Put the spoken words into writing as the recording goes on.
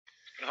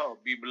Oh,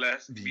 be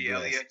blessed. Be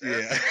B-L-E-S-S.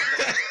 blessed.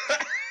 Yeah.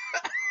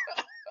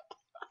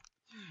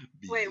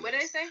 Be Wait, what did I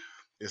blessed. say?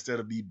 Instead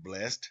of be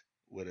blessed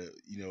with a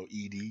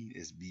ed,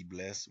 it's be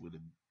blessed with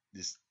a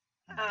this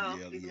Oh,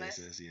 be blessed.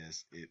 bless.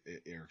 Yes, it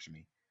irks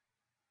me.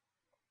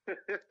 But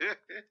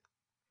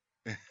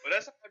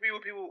that's how it be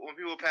when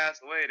people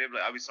pass away. They be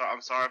like, I'm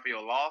sorry for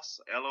your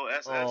loss.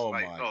 LOSS. Oh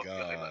like, my oh,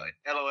 God. like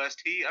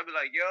LOST. I'd be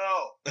like,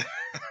 yo.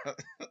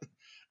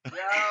 But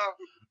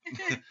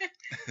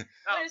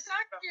it's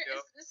sorry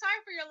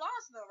for your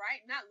loss, though,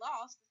 right? Not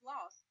lost. It's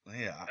lost.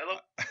 Yeah,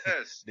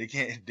 LOS. they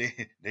can't.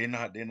 They're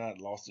not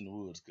lost in the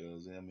woods,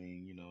 because I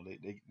mean,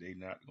 they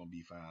not gonna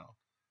be found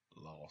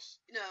lost.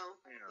 You know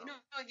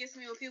what gets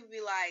me when people be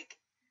like,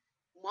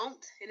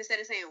 won't, and instead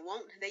of saying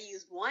won't, they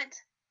use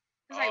want.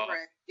 It's like,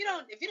 bruh,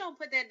 if you don't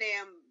put that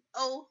damn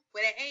O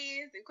where that A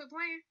is, then quit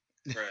playing.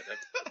 Bruh,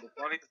 that's the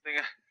funniest thing.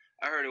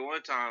 I heard it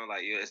one time,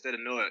 like, instead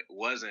of no, it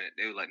wasn't,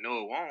 they were like,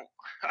 no, it won't.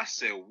 I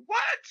said,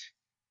 what?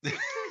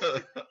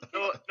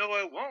 No,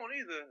 it won't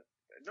either.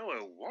 No,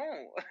 it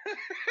won't.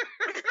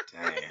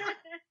 Damn.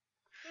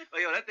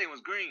 Like, yo, that thing was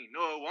green.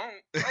 No, it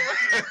won't.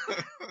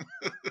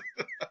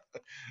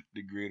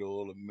 The great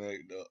old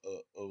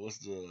what's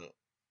the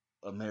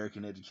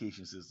American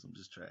education system?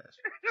 Just trash.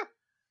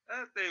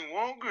 That thing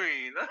won't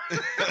green.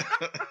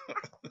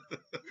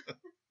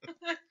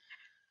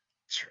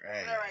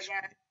 Trash. All right,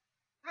 guys.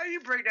 How do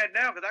you break that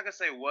down? Because I could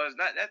say was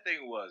not. That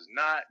thing was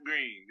not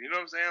green. You know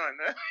what I'm saying? Like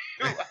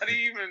that. How do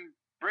you even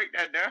break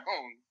that down?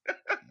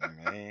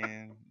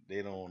 Man,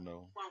 they don't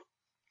know. Won't.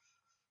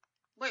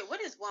 Wait, what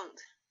is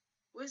won't?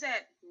 Where's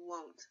that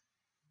won't?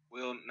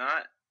 Will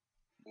not.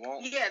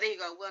 Won't. Yeah, there you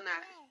go. Will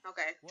not.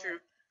 Okay, true.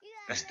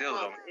 That still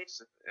Well,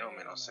 don't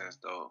make no sense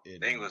though.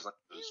 It The English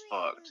language is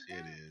fucked.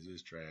 It is.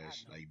 It's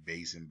trash. Like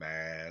Bass and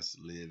Bass,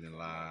 Living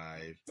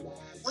Live.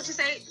 What you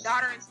say?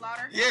 Daughter and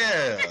slaughter?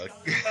 Yeah.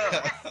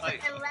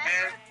 Like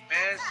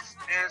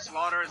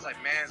manslaughter is like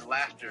man's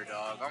laughter,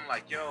 dog. I'm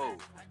like, yo,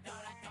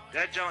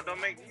 that junk don't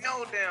make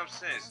no damn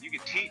sense. You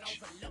can teach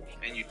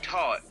and you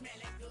taught,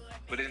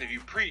 but then if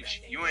you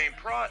preach, you ain't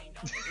preached.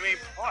 You ain't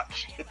fraught.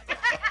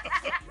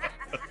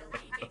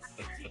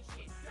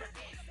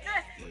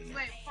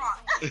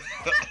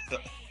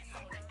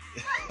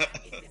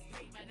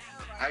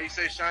 How you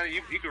say, Shiny?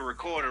 You can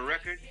record a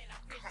record?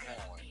 Come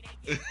on.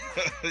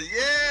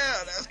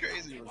 Yeah, that's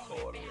crazy.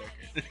 Record a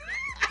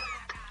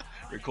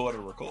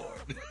record. record.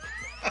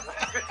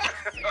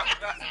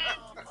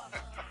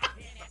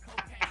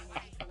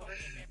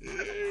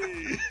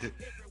 Hey.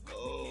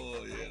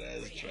 Oh yeah,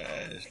 that's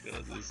trash.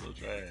 Cause it's so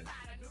trash.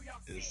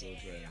 It's so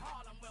trash.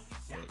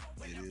 But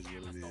it is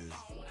what it is.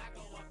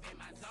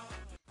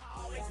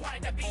 Always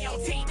wanted to be on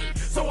TV,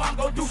 so I'm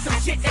gonna do some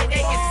shit that they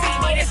can see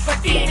me. This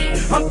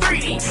Fadini, I'm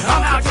 3D,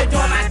 I'm out here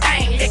doing my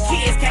thing. The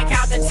kids can't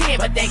count to 10,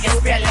 but they can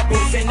spell the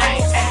boots and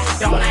names.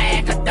 Don't I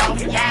act a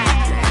donkey?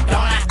 Yeah.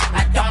 Don't I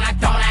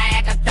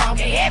act a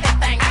donkey?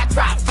 Everything I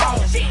drop,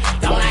 phone shit.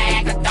 Don't I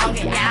act a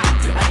donkey? Yeah.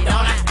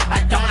 Don't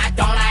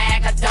I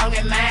act a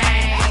donkey,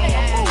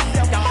 man?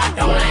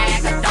 Don't I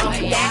act a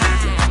donkey? Yeah.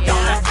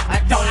 Don't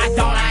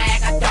I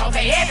act a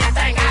donkey?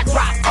 Everything I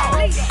drop,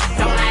 phone.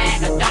 Don't I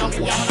act a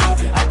donkey? Yeah.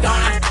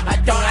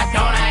 Don't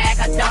I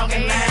act a donkey,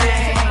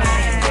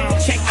 man?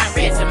 Check my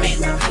resume,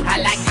 I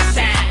like to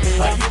shine.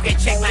 Or you can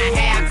check my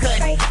haircut,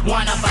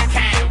 one of a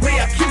kind.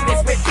 Real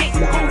cutest with big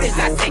booties,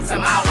 I take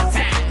some all the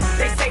time.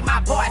 They say my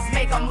voice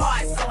make them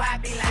moist, so I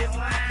be like,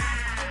 wow.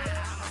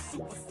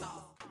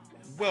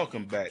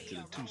 Welcome back to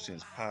the 2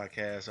 Cents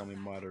Podcast. I'm your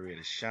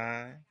moderator,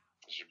 Shine.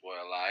 It's your boy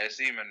Elias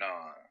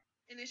Emanon.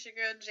 And it's your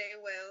girl, Jay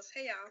Wells.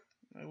 Hey, y'all.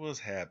 What's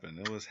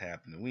happening?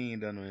 We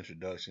ain't done no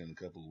introduction in a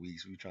couple of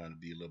weeks. We trying to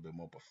be a little bit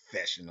more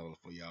professional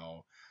for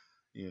y'all.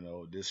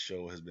 This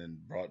show has been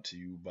brought to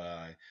you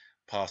by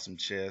Possum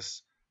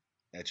Chest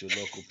at your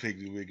local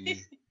Piggly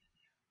Wiggly.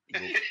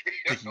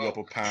 Pick you up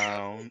a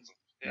pound,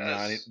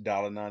 Yes.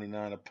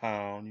 $90.99 a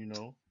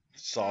pound.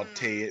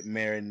 Saute it,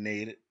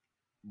 marinate it,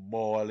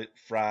 boil it,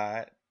 fry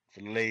it,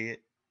 fillet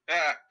it. Go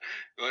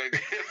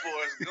ahead,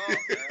 Forrest Gump, man.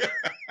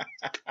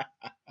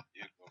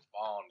 You can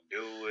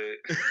fondue it.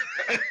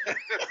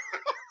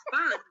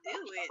 Fondue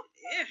it.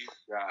 Yeah. You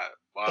got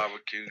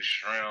barbecue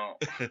shrimp.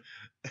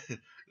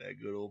 That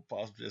good old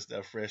possum, just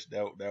that fresh,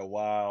 that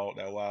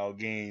wild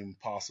game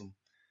possum.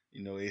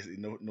 It's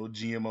no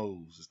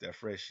GMOs. It's that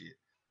fresh shit.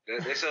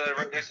 They sell it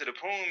right next to the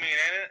poon meat,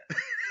 ain't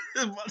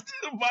it?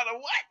 By the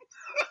what?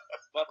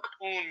 About the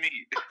poon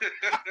meat.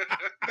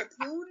 The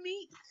poon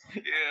meat?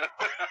 Yeah.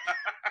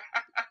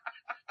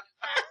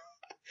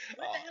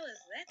 What the hell is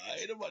that? I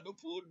ain't about no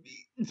poon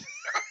meat.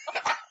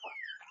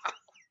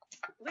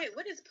 Wait,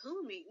 what is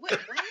poon meat? What?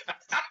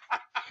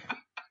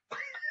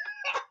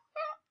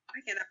 I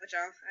cannot with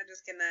y'all. I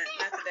just cannot.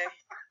 Not today.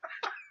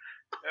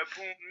 That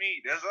poon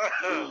meat. That's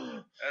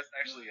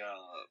actually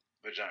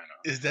vagina.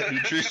 Is that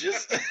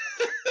nutritious?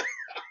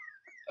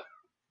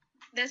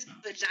 That's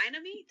vagina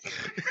meat?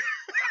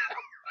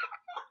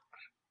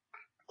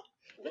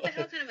 What the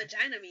hell kind of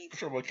vagina meat?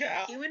 From a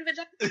cow? Human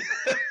vagina?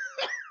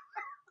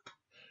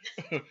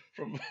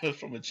 from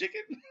a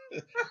chicken?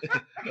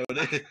 No,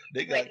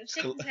 they got Like, do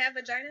chickens have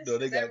vaginas? no,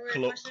 they Is that got a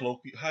real question?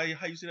 how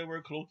you say that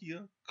word?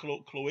 Cloacia,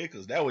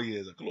 cloacas. That what it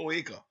is, a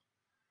cloaca.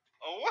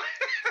 Oh, what?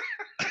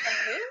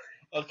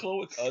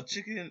 A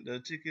chicken, the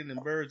chicken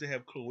and birds, they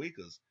have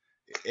cloacas.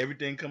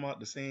 Everything come out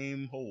the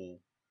same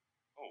hole.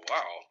 Oh,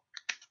 wow.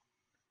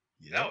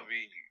 Yeah. That would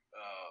be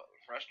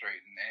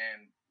frustrating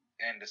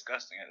and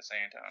disgusting at the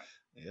same time.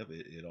 Yep,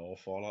 it all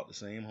fall out the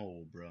same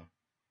hole, bro. It'd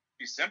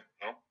be simple.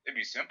 It'd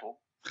be simple.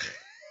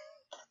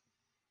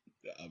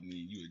 I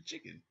mean, you a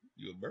chicken,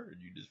 you a bird,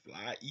 you just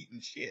fly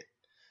eating shit.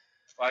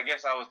 Well, I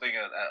guess I was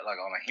thinking like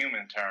on a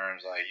human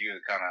terms, like you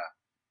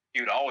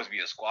would always be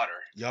a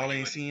squatter. Y'all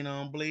ain't seen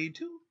Blade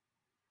 2?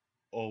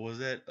 Or was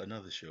that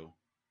another show?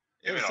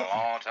 It's been a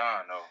long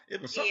time though.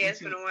 It was something. Yeah,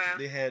 it's been a while.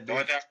 They had The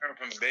only thing I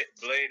remember from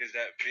Blade is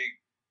that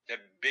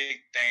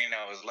big thing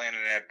that was laying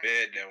in that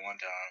bed that one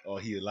time. Oh,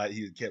 he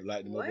kept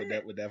lighting him up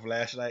What? with that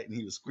flashlight, and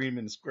he was screaming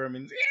and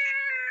squirming. Yeah!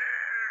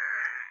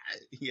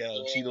 He had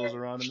Cheetos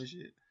around him and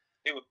shit.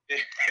 It was. Yeah.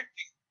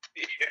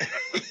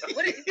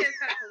 What is it?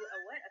 Called a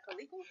what? A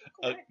calico?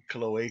 A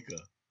cloaca.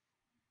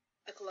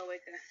 A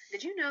cloaca.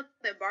 Did you know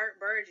that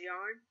birds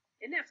yarn?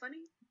 Isn't that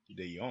funny?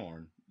 They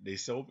yarn. They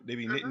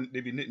be knitting.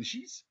 They be knitting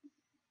sheets.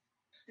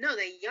 No,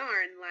 they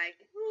yarn like.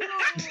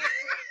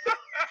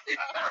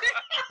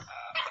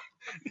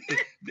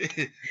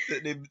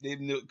 they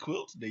knit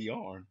quilts. They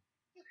yarn.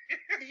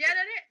 Did y'all know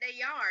that? They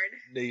yarn.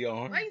 They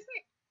yarn. Why you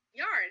say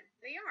yarn?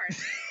 They yarn.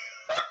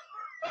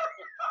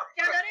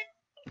 Y'all know that?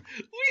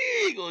 We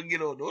ain't gonna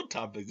get on no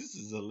topics. This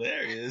is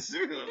hilarious.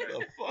 What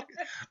the fuck?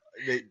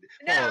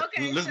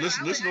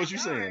 Listen to what you're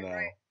saying now.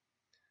 Right?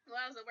 Well,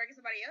 I was working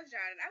somebody else's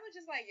yarn, and I was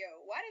just like, yo,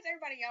 why does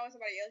everybody yarn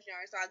somebody else's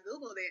yarn? So I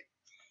Googled it.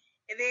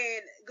 And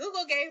then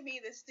Google gave me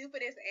the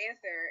stupidest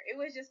answer. It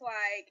was just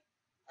like,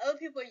 other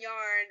people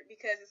yarn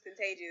because it's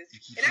contagious.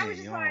 And I was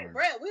just like,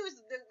 bro,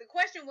 the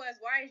question was,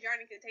 why is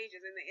yarning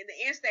contagious? And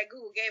the answer that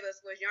Google gave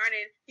us was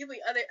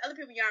other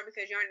people yarn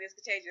because yarning is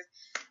contagious.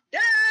 Duh!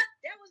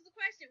 That was the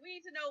question.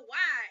 We need to know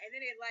why. And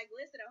then it like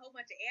listed a whole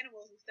bunch of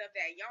animals and stuff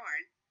that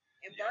yarn.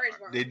 And birds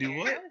weren't. They do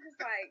what? I was just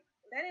like,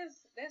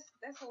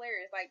 that's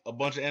hilarious. Like a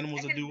bunch of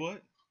animals that do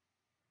what?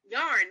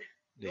 Yarn.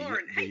 They,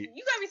 Yarn. Hey,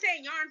 you got me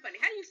saying yarn funny.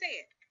 How do you say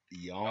it?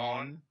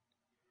 Yarn.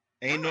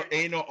 Ain't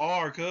no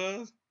R,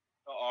 cuz.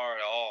 No R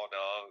at all,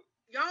 dog.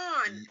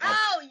 Yawn.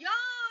 Oh,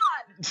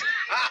 yawn.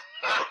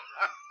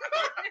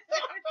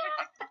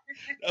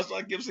 That's why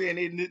I kept saying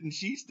they knitting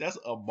sheets. That's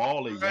a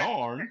ball of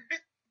yarn.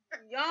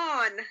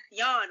 Yawn.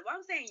 Why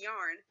I'm saying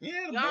yarn?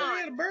 Yeah,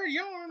 the bird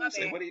yarn. I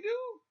say, what do you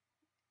do?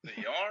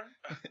 The yarn?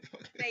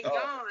 They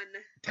yawn.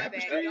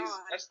 Tapestries?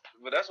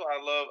 But that's why I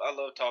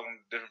love talking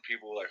to different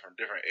people like from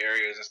different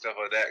areas and stuff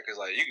like that, because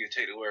like you can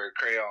take the word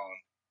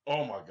crayon.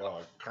 Oh my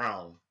god,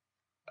 crown.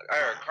 I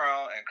heard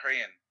crown and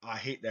crayon. I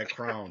hate that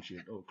crown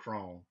shit. Oh,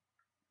 crown.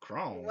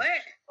 What?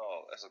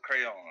 Oh, that's a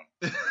crayon.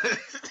 It's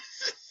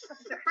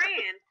a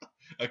crayon.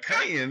 A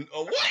crayon?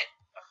 A what?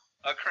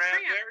 A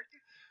cranberry?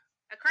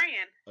 A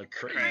crayon. A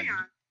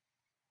crayon.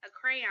 A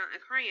crayon. A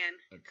crayon.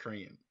 A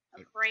crayon.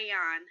 A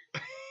crayon.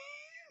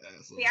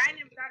 See, I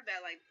never thought about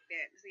it like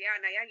that. See,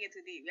 now y'all get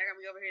too deep. Y'all got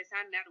me over here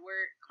sounding out the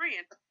word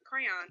crayon.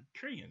 Crayon.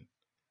 Crayon.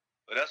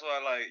 But that's why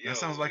I like. That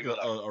sounds like a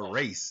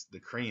race. The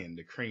crayon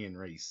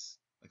race.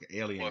 Like an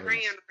alien race.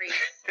 Crayon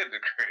race. The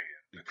crayon.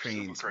 The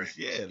crayons.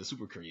 Yeah, the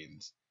super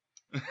crayons.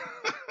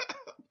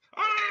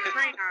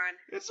 Crayon.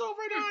 It's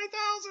over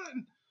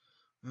 9,000.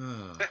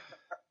 Yeah.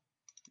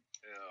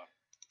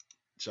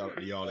 Shout out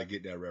to y'all that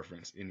get that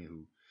reference.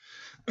 Anywho,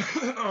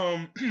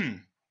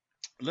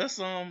 let's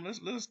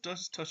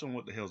just touch on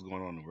what the hell's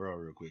going on in the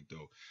world real quick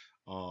though.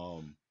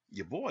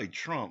 Your boy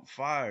Trump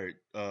fired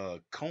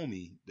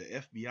Comey, the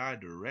FBI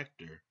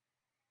director.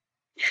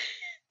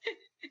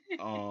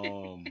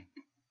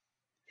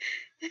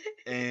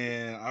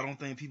 And I don't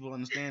think people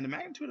understand the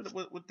magnitude of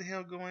what the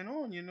hell going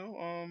on. You know,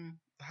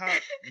 how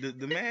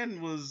the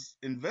man was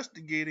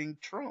investigating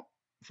Trump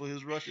for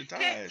his Russia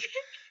ties.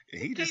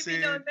 And he just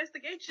said, no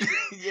investigation.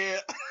 Yeah,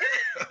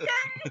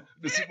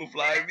 the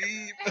Superfly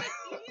meme.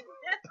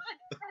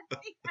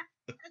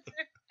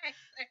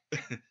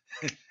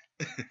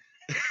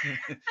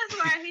 That's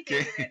why I hate the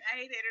internet. I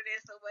hate the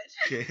internet so much.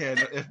 Can't have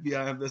no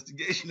FBI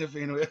investigation if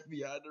ain't no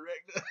FBI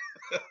director.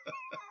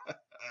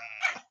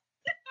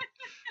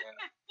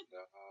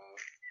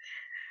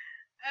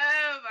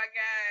 Oh my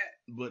god!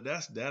 But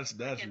that's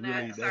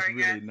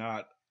really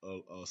not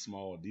a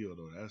small deal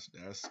though.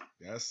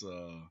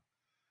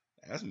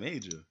 That's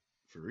major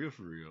for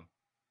real.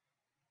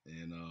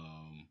 And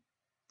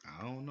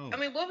I don't know. I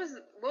mean, what was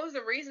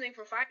the reasoning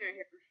for firing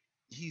him?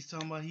 He's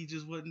talking about he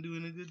just wasn't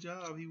doing a good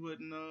job. He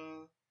wasn't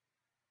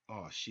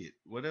oh shit.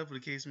 Whatever the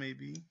case may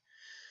be.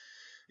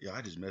 Yeah,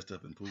 I just messed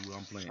up in pool.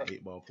 I'm playing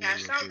 8-ball pool.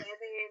 Gosh, he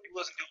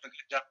wasn't doing a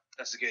good job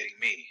investigating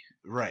me.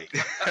 Right.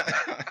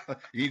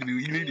 you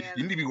need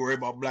to be worried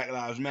about Black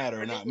Lives Matter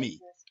and not me.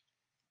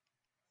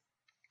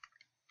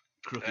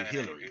 Crooked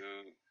Hillary.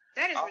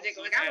 That is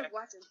ridiculous. I was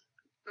watching.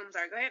 I'm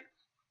sorry. Go ahead.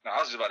 No, I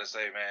was just about to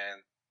say,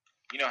 man.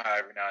 You know how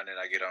every now and then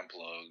I get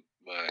unplugged,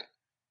 but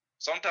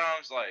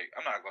sometimes, like,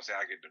 I'm not gonna say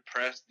I get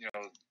depressed,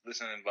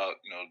 listening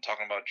about,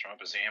 talking about Trump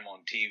and seeing him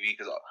on TV,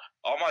 because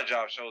all my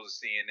job shows is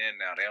CNN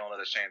now. They don't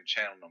let us change the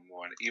channel no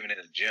more, and even in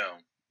the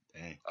gym.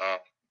 Dang.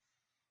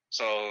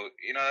 So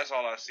that's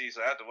all I see.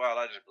 So after a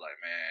while, I just be like,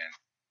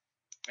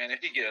 man,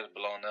 if he get us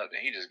blown up,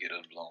 then he just get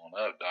us blown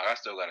up, dog. I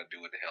still gotta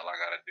do what the hell I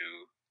gotta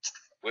do,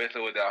 with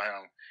or without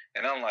him.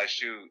 And I'm like,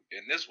 shoot,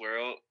 in this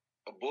world,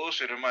 a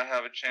bullshitter might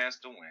have a chance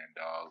to win,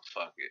 dog.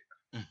 Fuck it.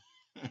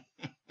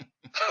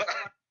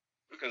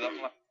 Because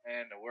I'm like,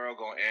 man, the world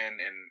gonna end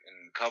in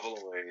a couple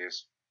of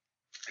ways.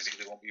 It's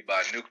either gonna be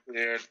by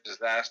nuclear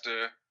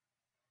disaster,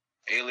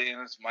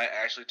 aliens might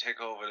actually take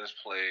over this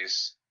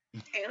place,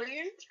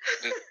 Aliens?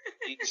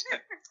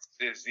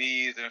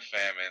 disease and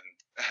famine,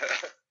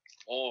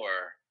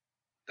 or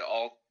the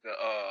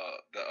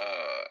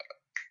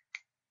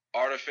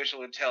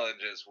artificial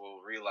intelligence will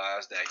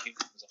realize that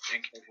humans are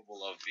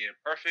incapable of being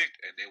perfect,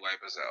 and they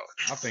wipe us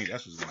out. I think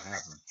that's what's gonna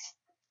happen.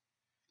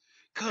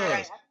 Cause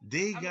Alright,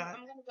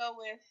 I'm gonna go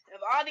with,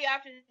 of all the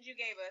options you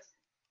gave us,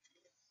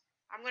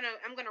 I'm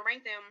gonna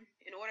rank them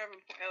in order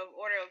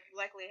of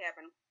likely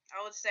happen. I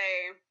would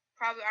say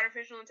probably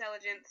artificial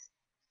intelligence.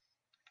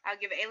 I'll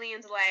give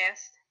aliens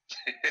last.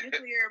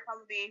 Nuclear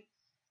probably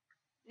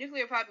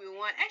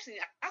one. Actually,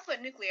 I'll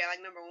put nuclear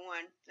like number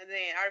one, and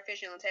then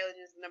artificial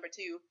intelligence is number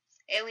two.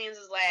 Aliens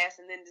is last,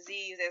 and then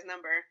disease as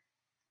number.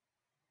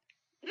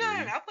 No,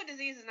 I'll put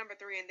disease as number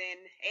three, and then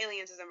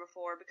aliens is number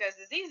four, because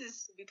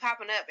diseases be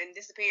popping up and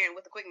disappearing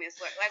with the quickness.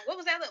 Like what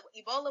was that?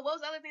 Ebola? What was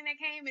the other thing that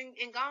came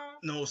and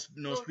gone? No.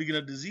 Speaking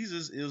of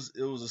diseases,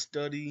 it was a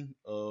study,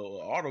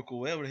 article,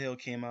 whatever the hell,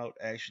 came out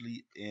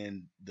actually,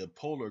 in the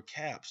polar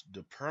caps,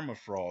 the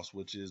permafrost,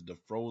 which is the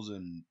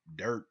frozen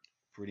dirt,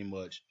 pretty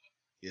much,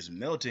 is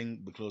melting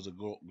because of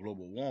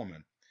global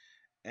warming,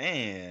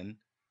 and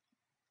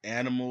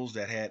animals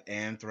that had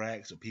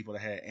anthrax or people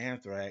that had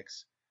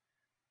anthrax,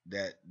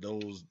 that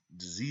those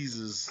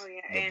diseases,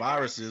 the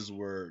viruses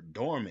were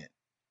dormant.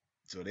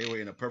 So they were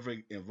in a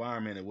perfect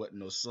environment. It wasn't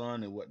no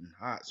sun. It wasn't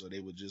hot. So they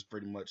were just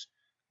pretty much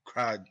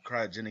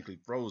cryogenically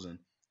frozen.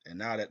 And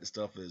now that the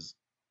stuff is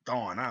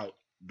thawing out,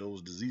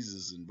 those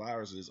diseases and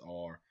viruses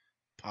are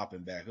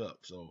popping back up.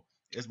 So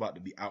it's about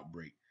to be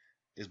outbreak.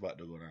 It's about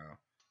to go down.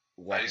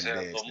 Walking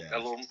Dead style. That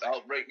little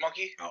outbreak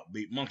monkey?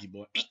 Outbreak monkey,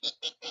 boy.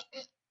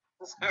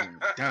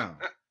 Down.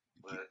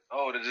 But,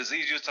 the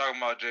disease you was talking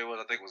about, Jay,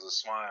 I think was a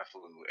swine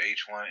flu,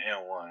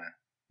 H1N1.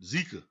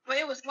 Zika. Well,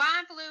 it was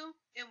swine flu.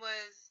 It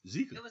was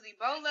Zika. It was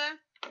Ebola.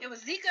 It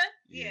was Zika.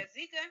 Yeah,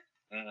 Zika.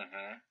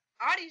 Mm-hmm.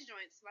 All these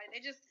joints, like, they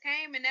just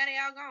came and now they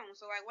all gone.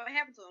 So, like, what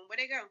happened to them? Where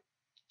they go?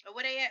 Or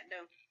where they at,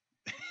 though?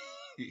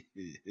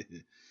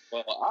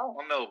 Well, I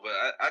don't know, but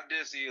I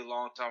did see a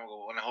long time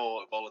ago when the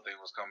whole Ebola thing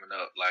was coming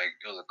up. Like,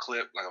 it was a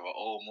clip, like, of an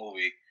old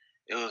movie.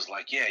 It was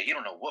like, yeah, you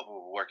don't know what we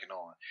were working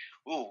on.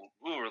 We'll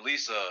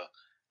release a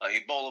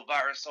Ebola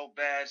virus so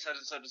bad, such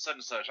and such and such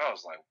and such. I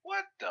was like,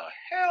 what the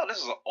hell? This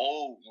is an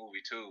old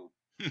movie too.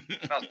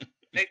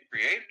 They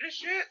created this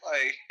shit,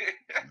 like.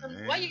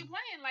 What you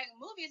playing? Like,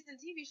 movies and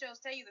TV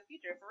shows tell you the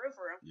future, for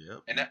real.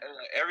 Yep. And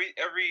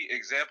every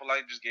example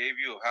I just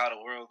gave you of how the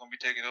world's gonna be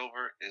taken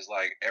over is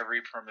like every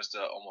premise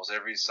to almost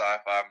every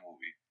sci-fi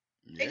movie.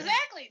 Yeah.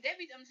 Exactly.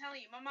 I'm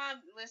telling you, my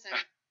mom. Listen.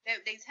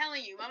 They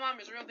telling you, my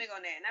mom is real big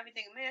on that, and I be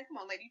thinking, man, come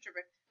on, lady, you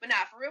tripping. But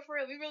nah, for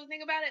real, we really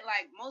think about it,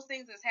 like, most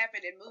things that's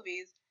happened in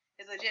movies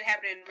is legit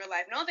happening in real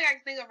life. The only thing I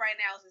can think of right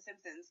now is The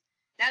Simpsons.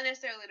 Not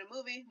necessarily the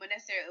movie, but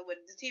necessarily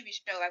with the TV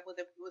show, like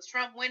with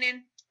Trump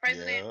winning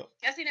president. Yep.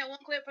 Y'all seen that one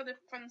clip from The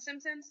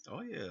Simpsons?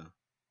 Oh yeah.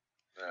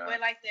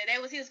 Where like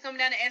he was coming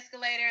down the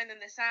escalator, and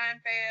then the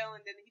sign fell,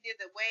 and then he did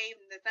the wave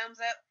and the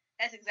thumbs up.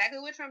 That's exactly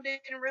what Trump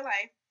did in real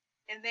life.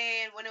 And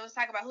then when it was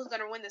talking about who's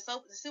going to win the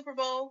Super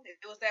Bowl,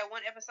 it was that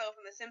one episode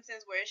from The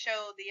Simpsons where it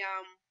showed the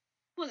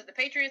who was it, the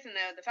Patriots and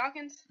the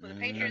Falcons? When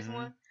the Patriots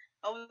won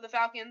over the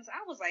Falcons,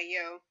 I was like,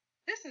 yo,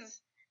 this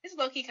is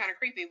low key kind of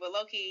creepy, but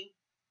low key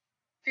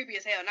creepy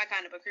as hell. Not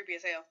kind of, but creepy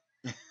as hell.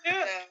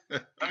 Yeah.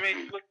 I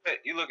mean,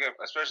 you look at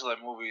especially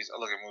like movies. I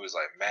look at movies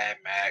like Mad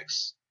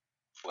Max,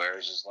 where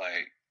it's just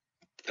like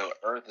the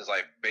earth is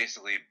like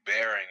basically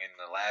barren, and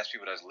the last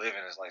people that's living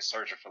is like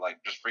searching for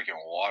like just freaking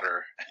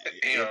water.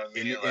 You know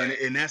what I mean?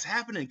 And that's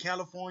happening.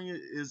 California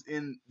is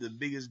in the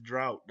biggest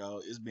drought,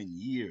 dog. It's been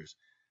years.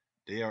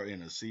 They are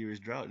in a serious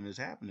drought, and it's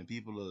happening.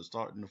 People are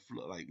starting to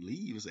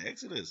leave. It's an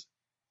exodus.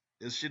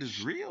 This shit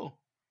is real.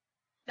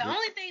 The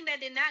only thing that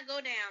did not go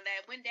down,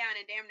 that went down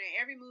in damn near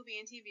every movie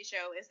and TV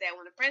show, is that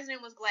when the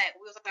president was black,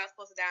 we was not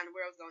supposed to die and the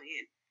world was going to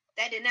end.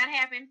 That did not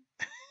happen.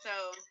 So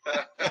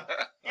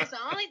that's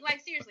the only,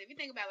 like, seriously, if you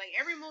think about, like,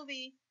 every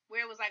movie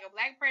where it was like a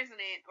black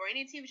president or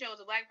any TV show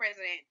was a black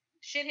president,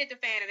 shit hit the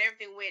fan and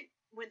everything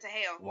went to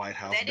hell. White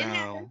House that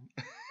Down.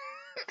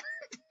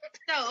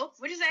 So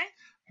what'd you say?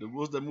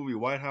 What's that movie,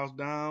 White House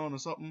Down or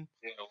something?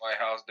 Yeah, the White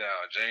House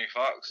Down, Jamie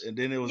Foxx. And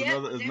then it was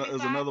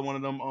another one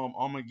of them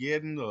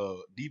Armageddon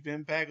or Deep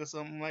Impact or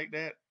something like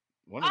that.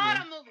 All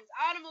the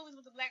movies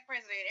with the black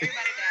president,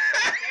 everybody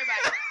died.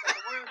 Everybody,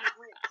 the world just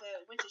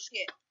went to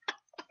shit.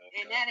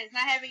 and that has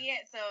not happened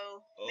yet. So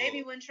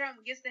maybe when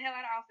Trump gets the hell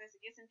out of office,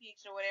 gets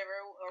impeached or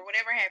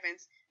whatever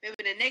happens, maybe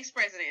the next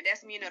president.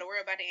 That's when you know the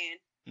world about to end.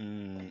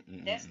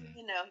 That's when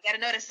you know. You got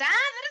to know the signs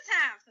of the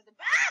times because the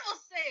Bible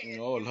says.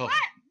 Oh Lord.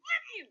 What?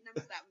 You? No,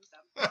 stop.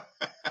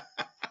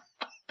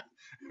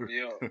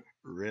 Yo.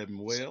 Reb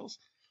Wells.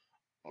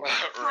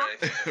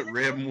 Right.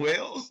 Reb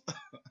Wells.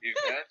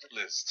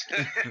 Evangelist.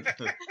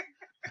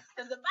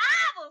 Because the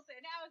Bible says.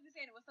 Now I was just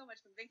saying it with so much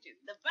conviction.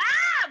 The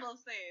Bible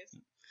says.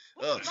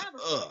 What's the Bible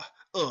say?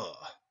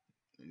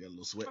 I got a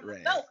little sweat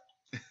rag. So,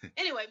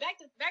 anyway, back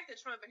to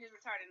Trump and his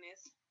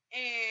retardedness.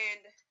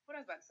 And what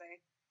I was about to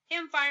say.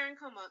 Him firing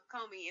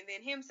Comey and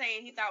then him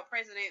saying he thought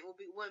president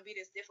wouldn't be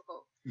this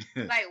difficult.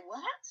 Like,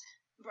 what?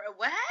 Bro,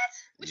 what?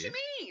 What you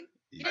mean?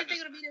 He didn't think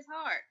it would be this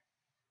hard.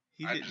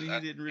 He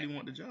didn't really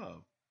want the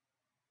job.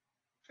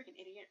 Freaking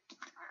idiot.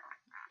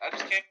 I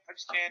can't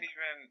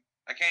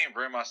even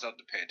bring myself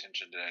to pay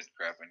attention to that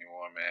crap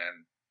anymore,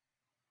 man.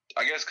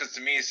 I guess because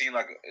to me it seemed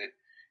like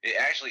it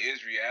actually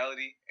is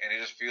reality, and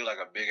it just feels like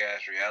a big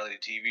ass reality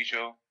TV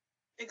show.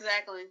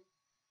 Exactly.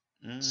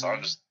 So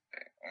I'm just,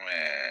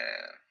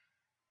 man,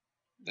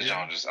 the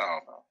genre just, I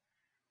don't know.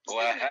 But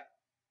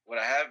what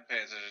I have paid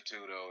attention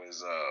to though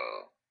is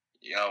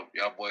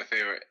y'all boy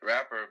favorite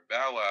rapper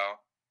Bow Wow.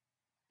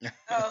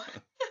 Oh.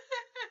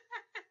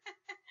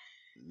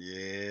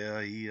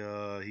 Yeah,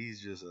 he's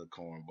just a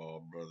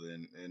cornball, brother,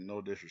 and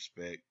no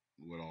disrespect,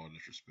 with all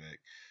disrespect.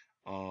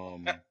 I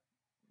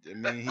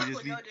mean, he just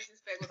with no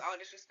disrespect, with all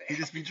disrespect. He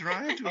just be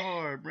trying too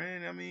hard,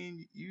 man. I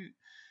mean,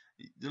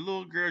 the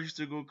little girls used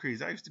to go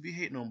crazy. I used to be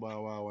hating on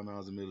Bow Wow when I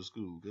was in middle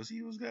school because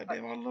he was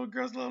goddamn all the little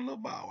girls love little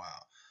Bow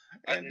Wow.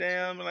 And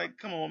damn, like,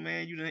 come on,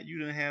 man, you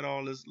done had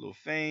all this little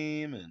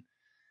fame, and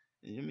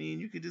I mean,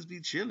 you could just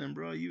be chilling,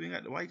 bro. You ain't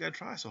got why you gotta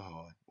try so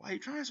hard? Why you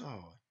trying so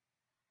hard?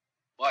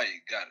 Why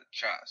you gotta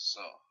try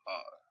so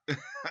hard?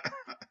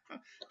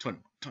 20.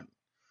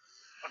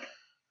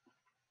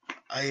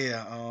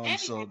 Yeah,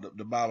 so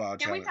the Bow Wow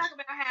challenge. Can we talk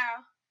about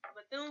how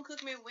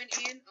Bethune-Cookman went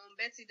in on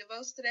Betsy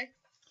DeVos today?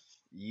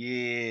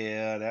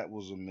 Yeah, that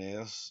was a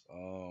mess.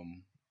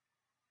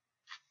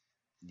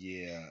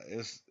 Yeah,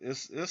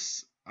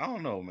 it's I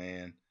don't know,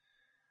 man.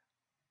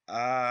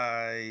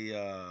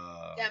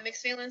 Got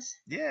mixed feelings?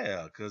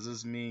 Yeah, because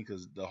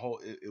the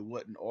whole it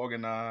wasn't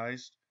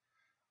organized.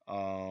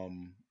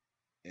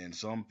 And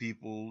some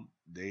people,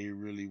 they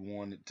really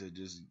wanted to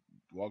just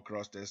walk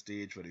across that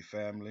stage for their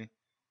family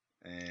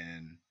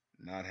and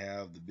not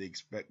have the big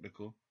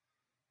spectacle.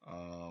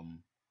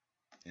 And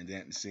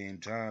then at the same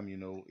time,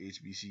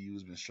 HBCU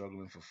has been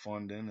struggling for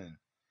funding, and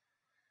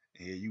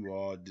here you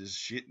are just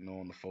shitting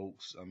on the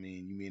folks. I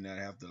mean, you may not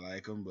have to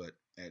like them, but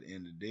at the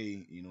end of the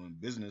day, in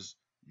business,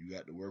 you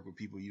got to work with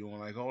people you don't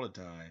like all the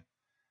time.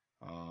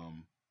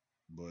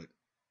 But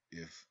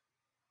if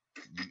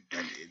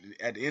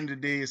at the end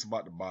of the day, it's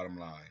about the bottom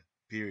line,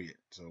 period.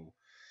 So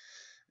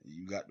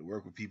you got to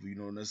work with people you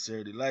don't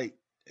necessarily like,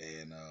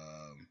 and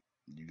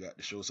you got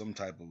to show some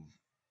type of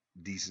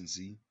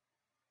decency.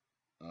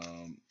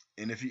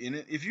 And if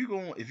you're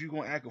going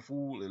to act a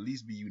fool, at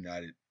least be a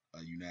united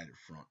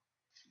front.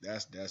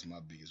 That's my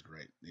biggest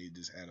gripe. They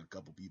just had a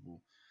couple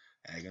people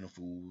acting a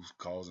fool,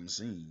 causing a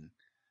scene,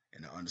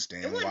 and I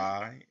understand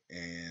why.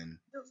 And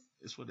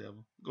it's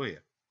whatever. Go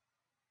ahead.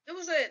 It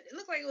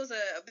looked like it was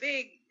a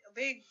big.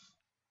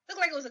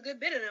 Looked like it was a good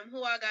bit of them who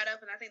all got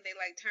up, and I think they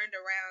turned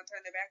their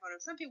back on them.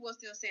 Some people were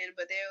still saying,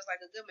 but there was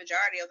a good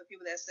majority of the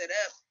people that stood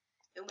up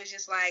and was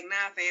just like,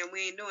 nah, fam,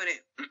 we ain't doing it.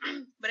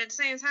 But at the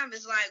same time,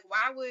 it's like,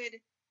 why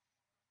would,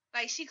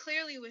 she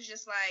clearly was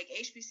just like,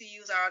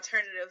 HBCUs are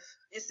alternative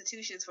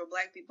institutions for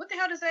black people. What the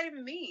hell does that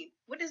even mean?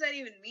 What does that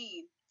even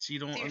mean? She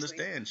don't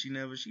understand.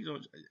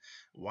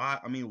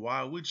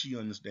 Why would she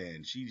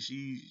understand?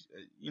 She's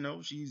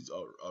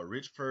a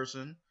rich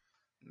person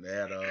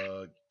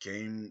that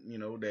came,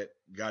 that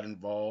got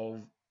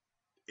involved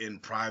in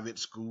private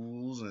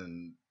schools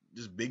and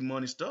just big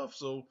money stuff.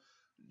 So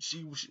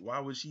why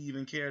would she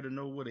even care to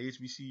know what a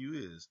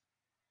HBCU is?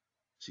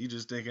 She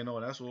just thinking,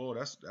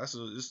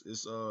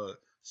 it's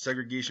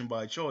segregation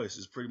by choice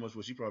is pretty much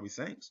what she probably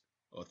thinks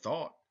or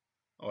thought.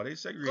 Oh, they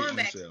segregate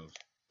themselves.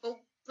 Well,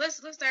 let's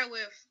start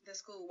with the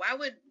school. Why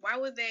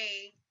would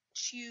they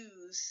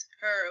choose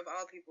her of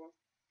all people?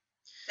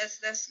 Let's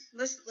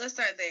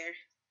start there.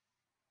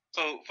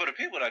 So, for the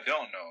people that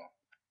don't know,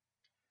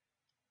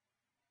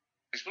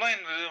 explain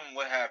to them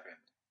what happened.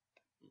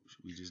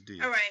 We just did.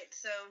 All right,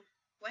 so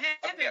what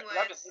happened was...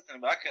 I was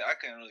listening, but I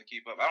couldn't really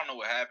keep up. I don't know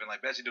what happened.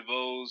 Like, Betsy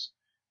DeVos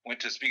went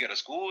to speak at a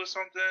school or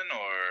something,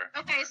 or...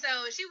 Okay, so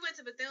she went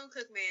to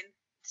Bethune-Cookman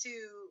to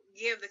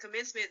give the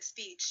commencement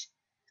speech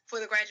for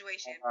the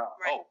graduation.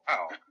 Right? Oh,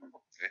 wow.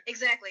 Okay.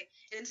 Exactly.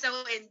 And so,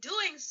 in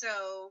doing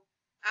so,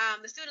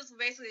 the students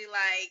were basically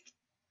like,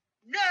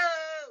 no,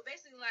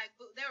 basically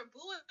they were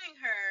booing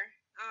her,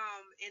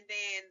 and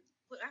then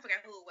I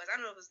forgot who it was. I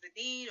don't know if it was the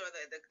dean or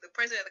the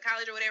president of the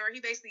college or whatever.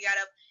 He basically got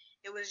up.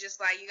 It was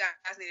just like, you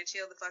guys need to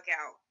chill the fuck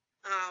out.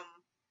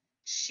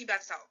 She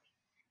about to talk.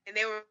 and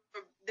they were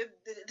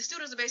the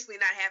students are basically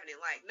not having it.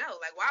 Like, no,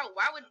 like why are we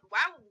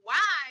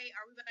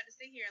about to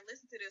sit here and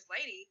listen to this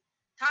lady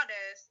talk to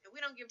us, and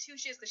we don't give two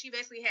shits because she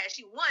has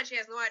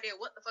no idea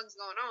what the fuck is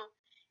going on,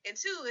 and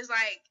two is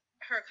like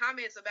her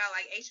comments about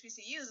like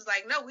HBCUs is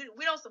like, no,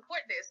 we don't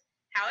support this.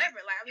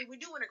 However, like, I mean, we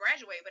do want to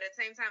graduate, but at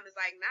the same time, it's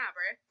like, nah,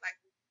 bro, like,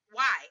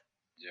 why?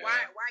 Yeah.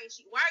 Why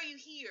are you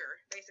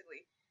here?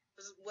 Basically,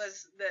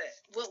 was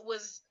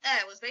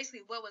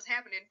basically what was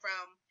happening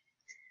from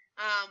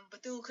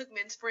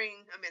Bethune-Cookman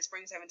spring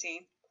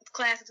 17,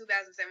 class of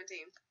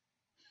 2017.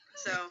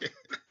 So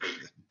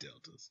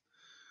Deltas.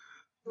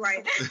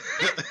 Right.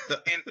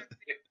 And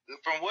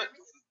from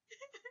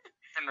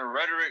the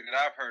rhetoric that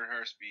I've heard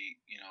her speak,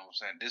 you know what I'm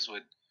saying, this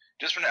would,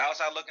 just from the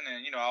outside looking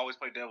in, you know, I always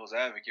play devil's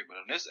advocate, but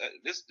on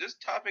this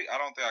topic, I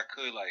don't think I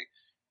could, like,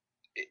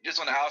 just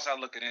on the outside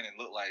looking in, it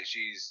looked like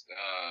she's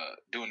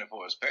doing it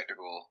for a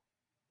spectacle.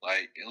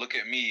 Like, look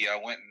at me, I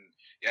went and,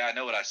 yeah, I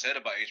know what I said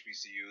about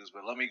HBCUs,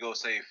 but let me go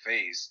save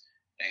face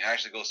and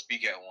actually go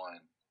speak at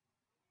one.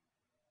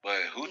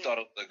 But who thought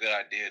it was a good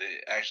idea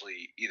to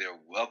actually either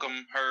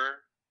welcome her?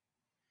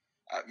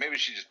 Maybe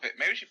she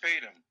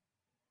paid him.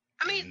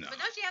 I mean, but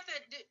don't you have to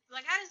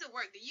like? How does it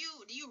work? Do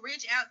you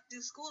reach out?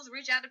 Do schools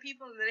reach out to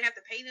people and they have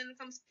to pay them to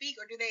come speak,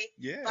 or do they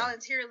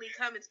voluntarily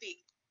come and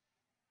speak?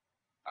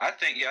 I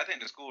think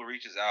the school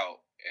reaches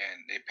out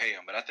and they pay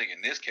them. But I think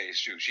in this case,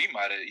 shoot, she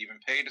might have even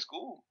paid the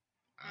school.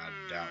 I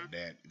doubt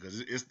that, because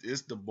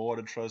it's the board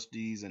of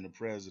trustees and the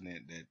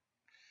president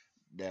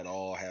that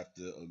all have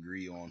to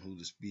agree on who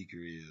the speaker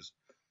is.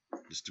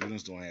 The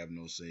students don't have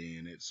no say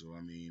in it. So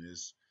I mean,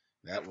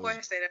 that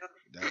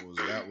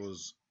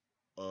was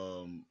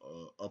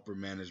upper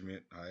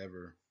management,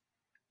 however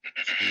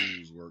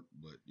schools work.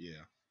 But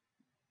yeah,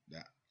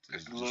 that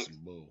is just some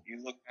bull.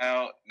 You look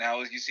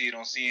now as you see it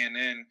on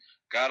CNN,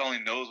 God only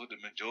knows what the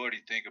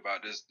majority think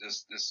about this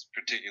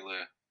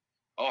particular.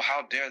 Oh,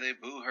 how dare they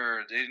boo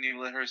her? They didn't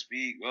even let her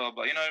speak. Well,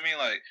 but you know what I mean?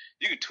 Like,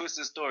 you can twist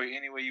this story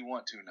any way you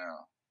want to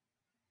now.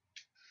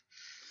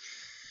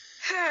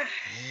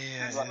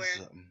 Yeah, that's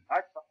something.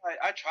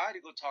 I tried to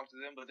go talk to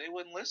them, but they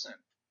wouldn't listen.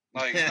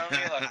 Like, you know what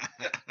I mean? Like,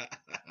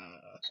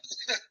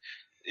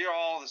 you're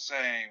all the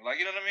same. Like,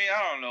 you know what I mean?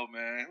 I don't know,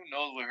 man. Who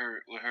knows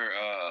what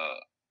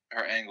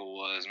her angle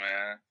was,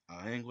 man?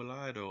 I ain't gonna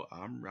lie though.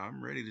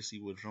 I'm ready to see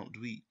what Trump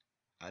tweet.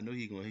 I know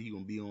he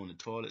gonna be on the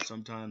toilet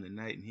sometime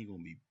tonight, and he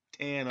gonna be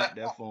tearing up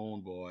that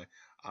phone, boy.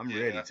 I'm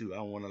ready to.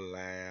 I want to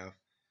laugh.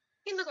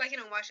 He look like he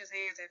don't wash his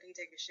hands after he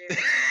take a shit.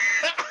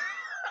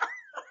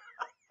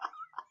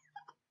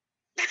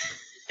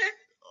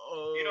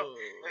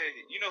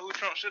 You know who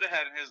Trump should have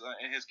had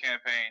in his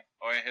campaign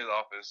or in his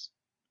office?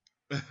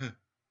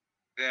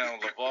 Damn,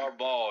 LeVar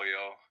Ball,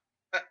 yo.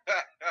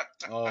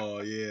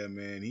 Oh yeah,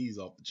 man, he's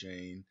off the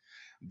chain.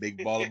 Big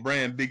baller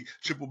brand, big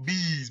triple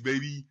B's,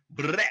 baby.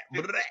 Brat.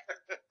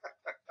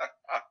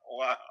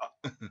 Wow.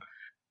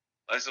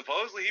 Like,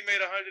 supposedly he made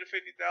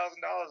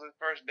 $150,000 his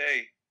first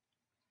day.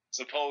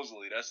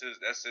 Supposedly, that's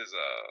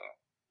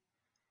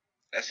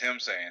him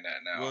saying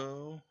that now.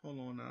 Well, hold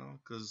on now,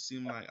 because it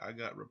seemed like I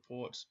got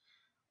reports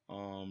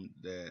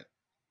that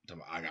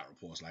I got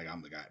reports like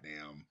I'm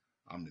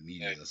the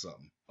media or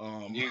something.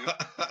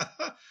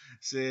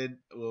 Said,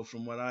 well,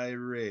 from what I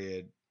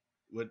read,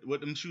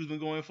 what them shoes been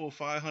going for,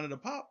 $500 a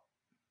pop?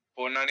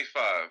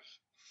 $495.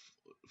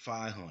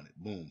 500,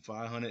 boom,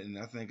 500, and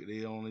I think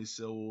they only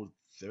sold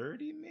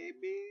 30,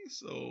 maybe,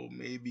 so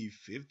maybe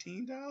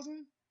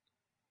 15,000.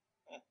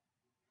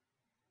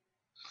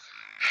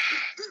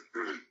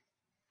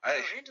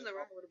 Angela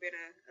Rye would have been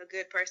a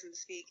good person to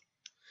speak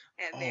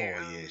at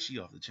their. Yeah, she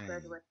off the chain.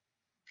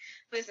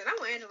 Listen, I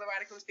want Angela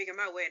Rye to come speak at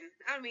my wedding.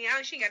 I mean,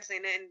 she ain't got to say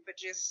nothing, but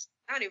just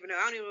I don't even know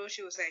what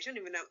she was saying. She don't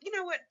even know. You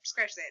know what?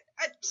 Scratch that.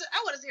 I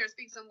want to see her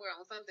speak somewhere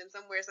on something,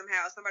 somewhere,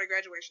 somehow, somebody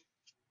graduation.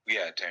 We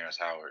had Terrence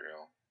Howard,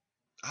 yo.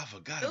 I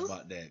forgot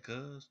about that,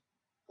 cuz.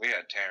 We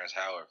had Terrence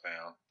Howard,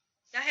 fam.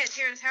 Y'all had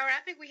Terrence Howard.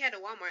 I think we had the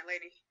Walmart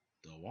lady.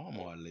 The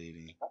Walmart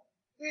lady.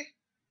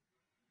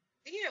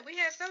 Yeah, we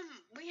had some.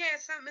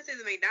 It's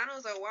either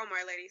McDonald's or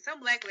Walmart lady. Some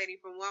black lady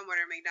from Walmart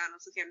or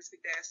McDonald's who came to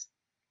speak to us.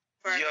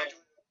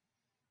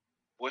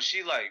 Was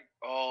she like?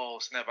 Oh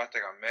snap! I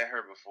think I met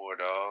her before,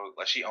 dog.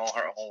 Like, she owned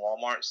her own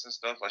Walmarts and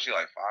stuff. Like, she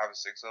like 5 or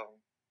 6 of them.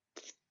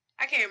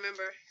 I can't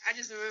remember. I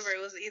just remember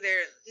it was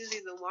either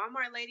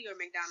Walmart lady or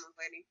McDonald's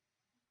lady.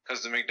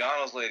 Cause the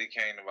McDonald's lady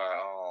came to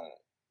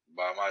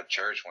by my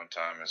church one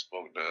time and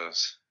spoke to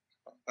us.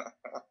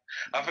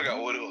 I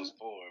forgot what it was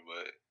for,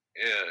 but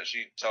yeah,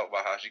 she talked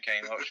about how she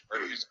came up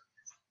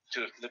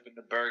to flipping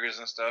the burgers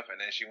and stuff,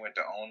 and then she went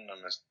to own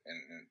them,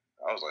 and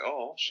I was like,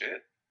 oh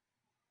shit.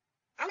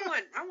 I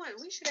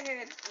want. We should have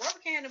had. Why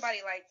can't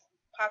anybody like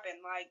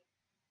popping like?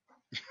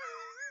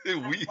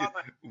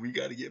 we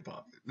gotta get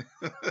popping.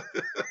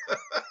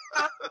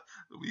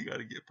 We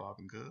gotta get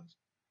popping, cuz.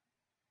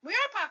 We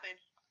are popping.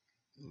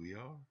 We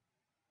are.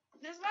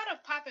 There's a lot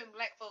of popping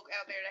black folk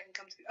out there that can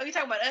come to. Oh, you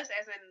talking about us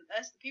as in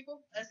us the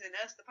people? Us and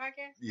us the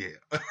podcast? Yeah.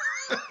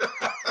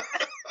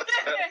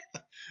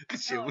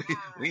 Shit,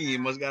 we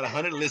must got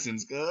 100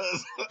 listens,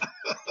 cuz.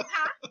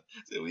 Huh?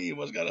 we ain't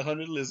much got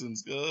 100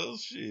 listens,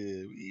 cuz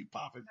shit, we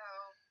popping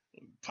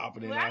in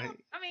Well, our head.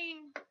 I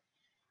mean,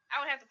 I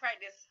would have to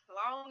practice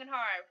long and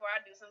hard before I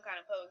do some kind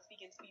of public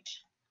speaking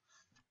speech.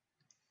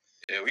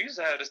 Yeah, we used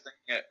to have this thing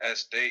at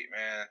State,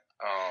 man,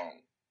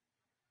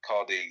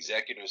 called the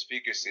Executive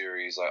Speaker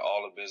Series. Like,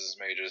 all the business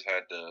majors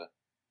had to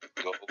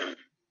go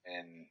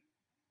and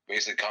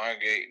basically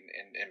congregate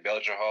in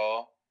Belcher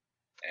Hall,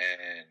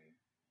 and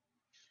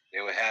they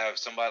would have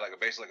somebody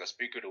basically like a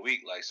speaker of the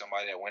week, like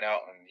somebody that went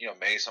out and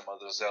made some of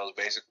themselves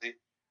basically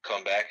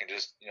come back and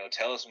just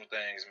tell us some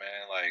things,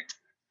 man, like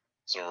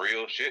some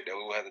real shit that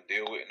we would have to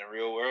deal with in the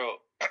real world.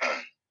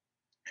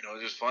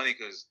 It's just funny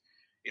because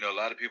a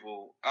lot of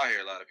people, I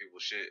hear a lot of people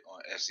shit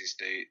on SC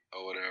State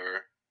or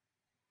whatever,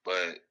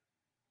 but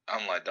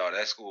I'm like, dog,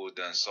 that school has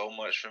done so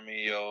much for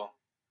me, yo.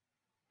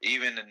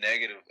 Even the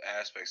negative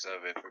aspects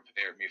of it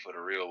prepared me for the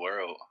real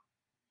world.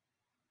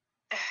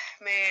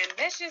 Man,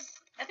 I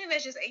think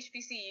that's just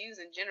HBCUs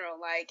in general.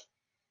 Like,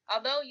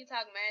 although you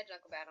talk mad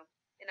junk about them,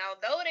 and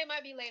although they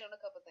might be late on a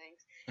couple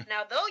things, and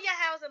although your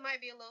housing might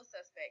be a little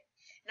suspect,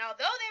 and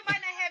although they might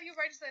not have you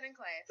registered in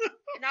class,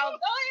 and although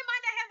they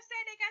might not have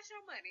said they got your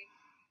money,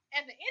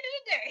 at the end of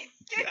the day,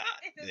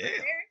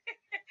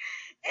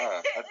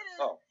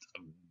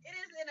 it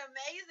is an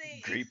amazing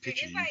great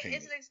picture.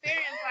 It's an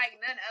experience like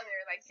none other.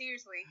 Like,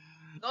 seriously,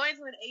 going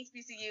to an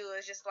HBCU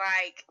is just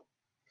like,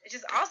 it's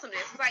just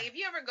awesomeness. It's like if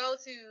you go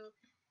to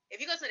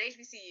an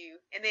HBCU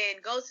and then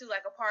go to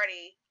like a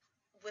party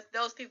with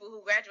those people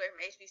who graduate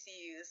from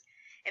HBCUs,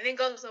 and then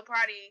go to a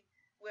party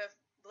with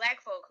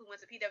Black folk who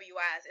went to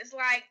PWIs, it's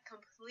like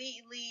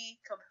completely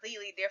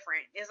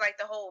different. It's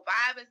like the whole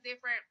vibe is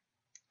different,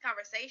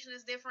 conversation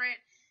is different.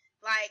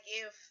 Like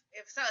if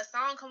a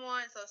song come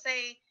on, so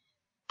say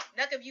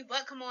Knuck If You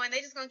Buck come on, they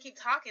just gonna keep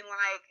talking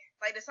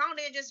like the song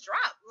didn't just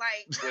drop.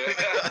 Like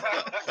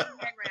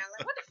background,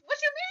 like what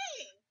you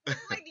mean?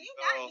 Like, do you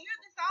not hear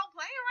the song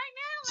playing right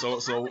now?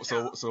 Like,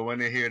 so when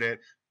they hear that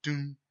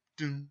doom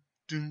doom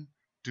doom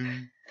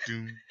doom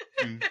doom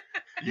doom,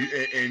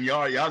 and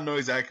y'all know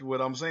exactly what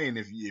I'm saying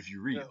if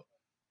you real,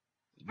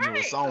 you know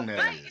what song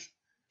that is.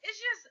 It's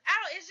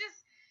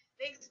just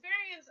the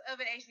experience of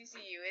an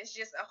HBCU. It's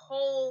just a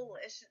whole.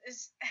 It's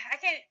I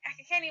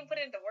can't even put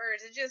it into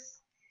words. It's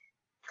just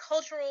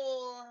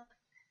cultural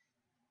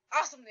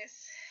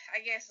awesomeness, I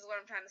guess is what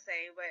I'm trying to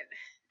say. But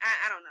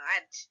I don't know.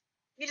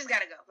 You just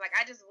gotta go. Like,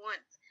 I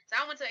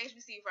went to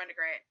HBCU for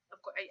undergrad, of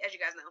course, as you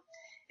guys know,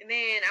 and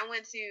then I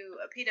went to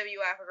a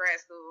PWI for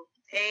grad school,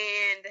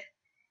 and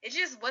it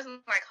just wasn't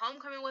like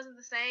homecoming wasn't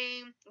the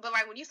same. But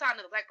like when you saw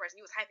another Black person,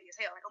 you was hyping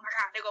as hell, like, oh my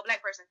god, there go a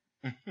Black person,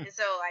 and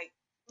so like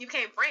you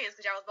became friends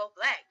because y'all was both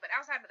Black. But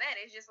outside of that,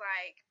 it's just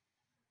like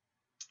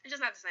it's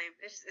just not the same.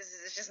 It's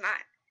just not.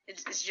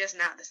 It's just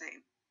not the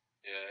same.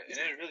 Yeah, and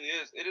it really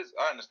is. It is.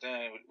 I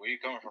understand where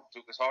you're coming from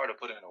too. It's hard to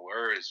put into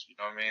words. You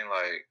know what I mean?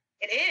 Like,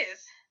 it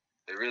is.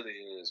 It really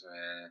is,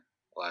 man.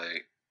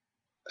 Like,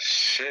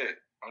 shit.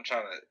 I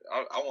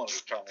want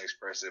to try to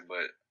express it,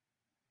 but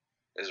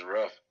it's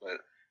rough.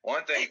 But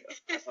one thing,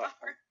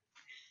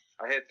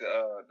 I hit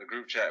the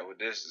group chat with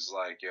this is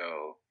like,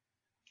 yo,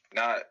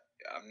 I've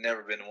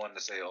never been one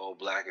to say, oh,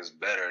 Black is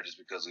better just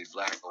because we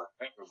Black or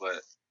whatever.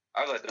 But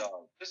I was like,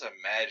 dog, just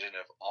imagine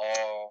if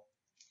all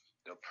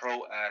the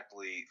pro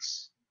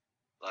athletes,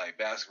 like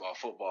basketball,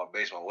 football,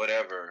 baseball,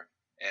 whatever,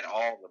 and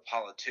all the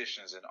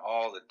politicians and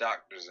all the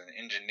doctors and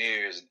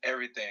engineers and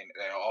everything,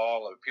 and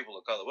all the people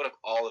of color, what if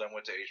all of them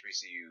went to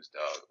HBCUs,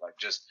 dog? Like,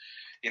 just,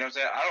 you know what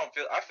I'm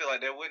saying? I feel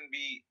like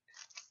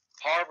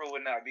Harvard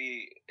would not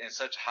be in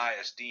such high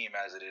esteem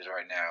as it is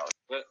right now.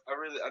 But I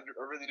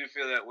really do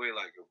feel that way.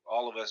 Like, if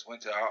all of us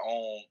went to our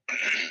own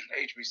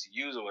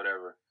HBCUs or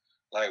whatever,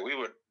 like, we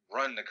would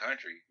run the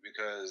country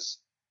because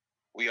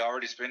we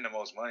already spend the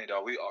most money,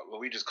 dog. We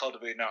just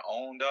cultivating our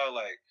own, dog.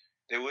 Like,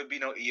 there would be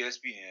no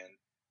ESPN.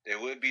 There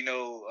would be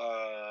no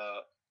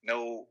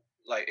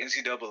like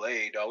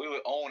NCAA, dog. We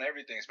would own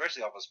everything,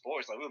 especially off of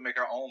sports. Like, we would make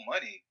our own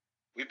money.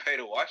 We pay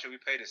to watch it. We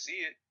pay to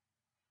see it.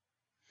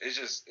 It's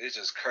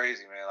just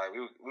crazy, man. Like,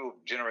 we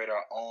would generate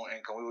our own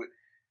income.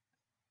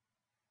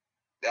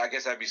 I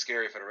guess that'd be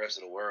scary for the rest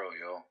of the world,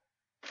 yo.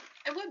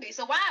 It would be.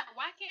 So why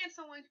can't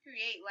someone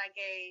create like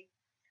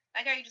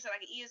how you just said,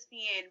 like an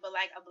ESPN, but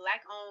like a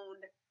Black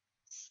owned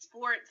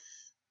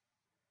sports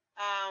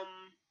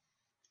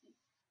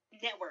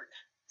network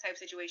type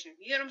situation?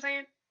 You know what I'm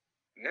saying?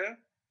 Yeah.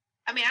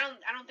 I mean, I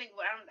don't think.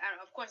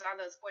 Of course, all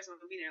those sports will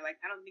be there. Like,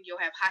 I don't think you'll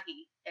have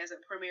hockey as a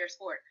premier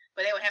sport,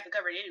 but they would have to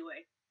cover it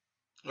anyway.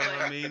 Well,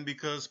 I mean,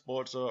 because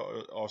sports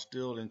are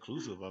still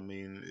inclusive. I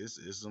mean, it's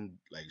some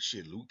like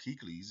shit. Luke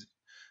Kuechly's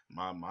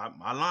my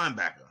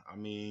linebacker. I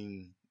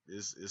mean,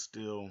 it's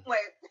still. Wait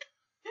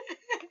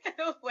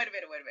a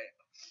minute.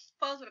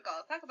 Pause for the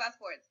call. Talk about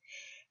sports.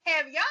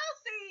 Have y'all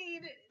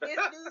seen this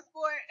new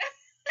sport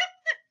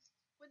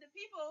with the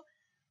people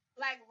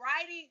like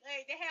riding?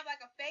 Like, they have like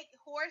a fake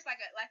horse,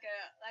 like a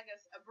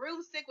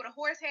broomstick with a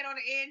horse head on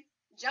the end,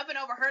 jumping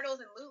over hurdles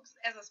and loops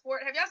as a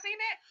sport. Have y'all seen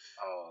that?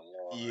 Oh,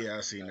 Lord. Yeah,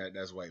 I seen that.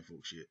 That's white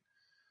folk shit.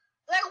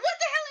 Like, what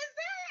the hell is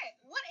that?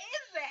 What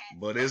is that?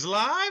 But it's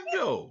live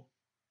though.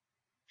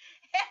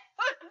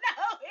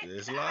 No,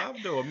 It's not.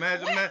 live though.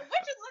 Imagine What that.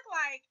 just look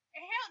like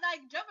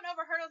like jumping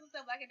over hurdles and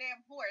stuff like a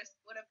damn horse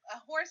with a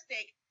horse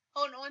stick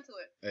holding on to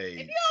it. Hey,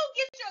 If you don't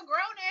get your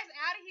grown ass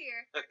out of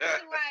here,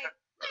 looking like,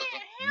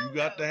 man, hell you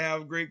got no. to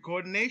have great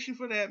coordination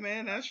for that,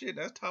 man. That shit,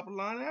 that's top of the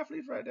line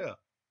athletes right there.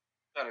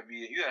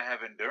 You gotta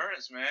have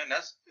endurance, man.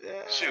 That's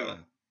Yeah. shoot.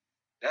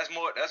 That's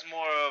more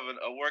of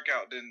a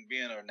workout than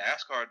being a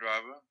NASCAR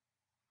driver.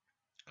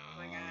 Oh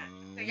my god.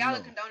 So y'all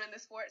are condoning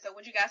this sport. So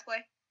would you guys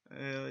play?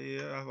 Hell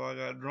yeah! If I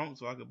got drunk,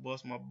 so I could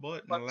bust my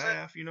butt and But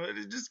laugh. You know,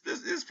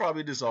 it's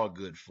probably just all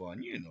good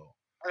fun. You know.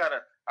 I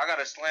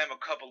gotta slam a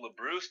couple of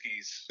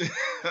brewskis. Be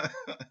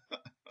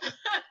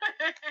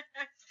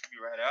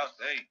right out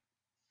there.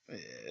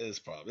 Yeah,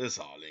 it's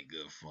all in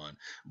good fun.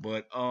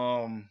 But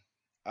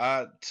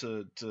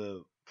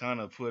to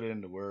kind of put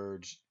into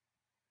words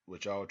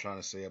what y'all were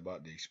trying to say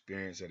about the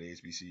experience at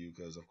HBCU,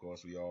 because of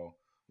course we all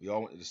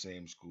went to the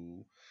same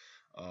school.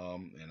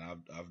 And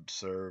I've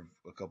served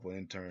a couple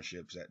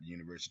internships at the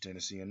University of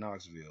Tennessee in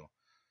Knoxville,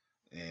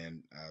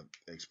 and I've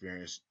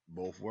experienced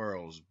both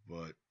worlds.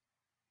 But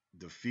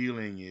the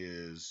feeling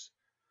is,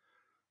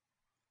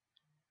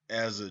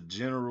 as a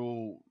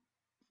general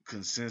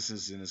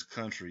consensus in this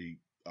country,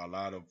 a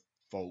lot of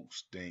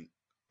folks think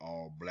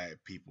all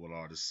black people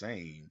are the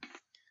same.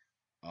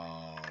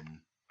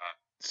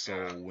 So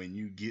when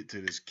you get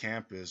to this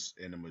campus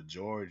and the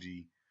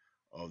majority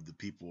of the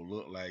people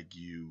look like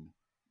you,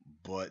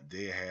 but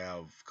they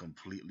have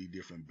completely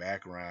different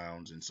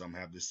backgrounds, and some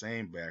have the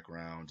same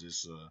backgrounds,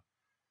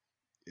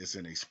 it's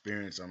an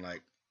experience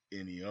unlike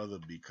any other,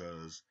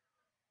 because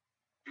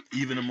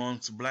even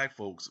amongst black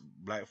folks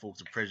are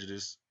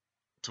prejudiced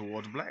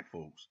towards black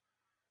folks.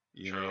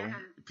 You know,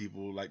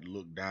 people like to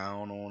look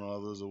down on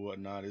others or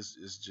whatnot.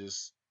 It's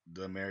just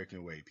the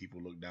American way.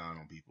 People look down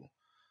on people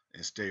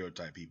and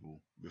stereotype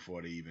people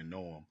before they even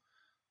know them,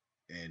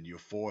 and you're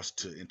forced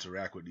to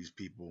interact with these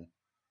people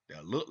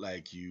that look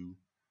like you,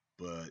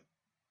 but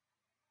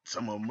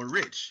some of them are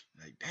rich.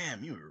 Like,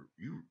 damn,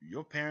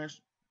 your parents,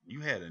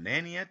 you had a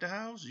nanny at the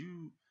house.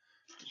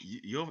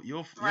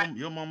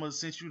 Your mama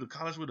sent you to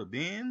college with a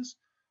Benz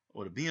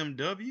or the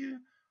BMW.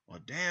 Or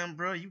damn,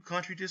 bro, you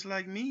country just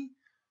like me.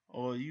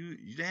 Or you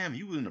damn,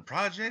 you in the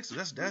projects. So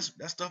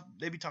that stuff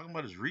they be talking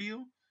about is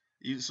real.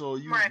 You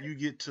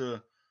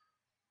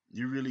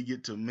really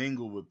get to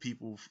mingle with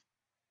people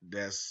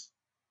that's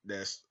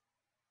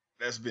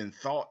been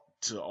thought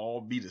to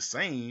all be the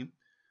same,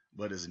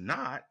 but it's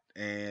not.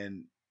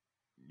 And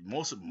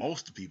most of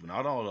the people,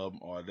 not all of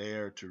them, are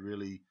there to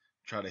really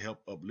try to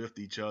help uplift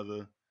each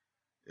other.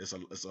 It's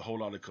a whole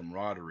lot of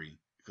camaraderie,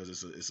 because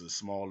it's a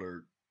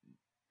smaller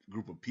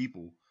group of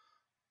people,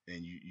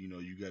 and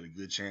you got a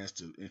good chance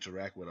to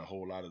interact with a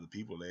whole lot of the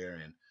people there,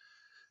 and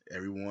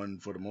everyone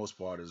for the most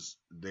part is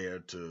there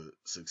to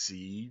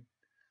succeed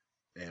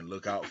and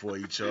look out for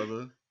each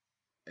other,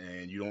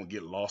 and you don't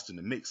get lost in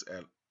the mix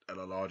at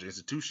a large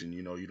institution.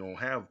 You don't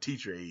have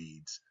teacher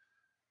aides.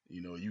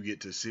 You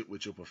get to sit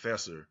with your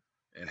professor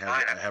and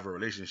have a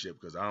relationship,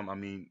 because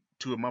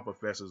two of my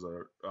professors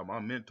are my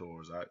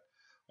mentors.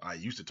 I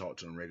used to talk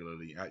to them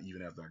regularly,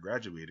 even after I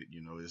graduated.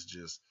 It's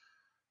just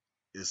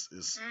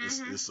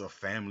it's a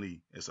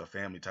family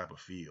type of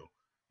feel,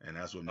 and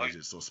that's what makes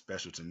it so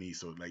special to me.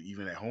 So like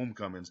even at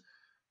homecomings,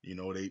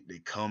 they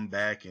come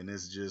back, and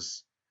it's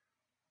just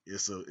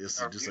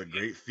a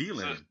great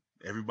feeling.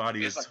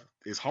 Everybody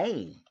is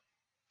home.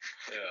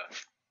 Yeah,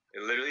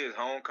 it literally is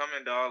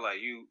homecoming, dog. Like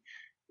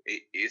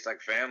it's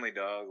like family,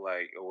 dog.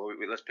 Like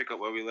let's pick up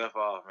where we left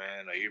off,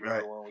 man. Like, you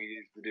remember when we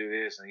used to do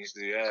this and used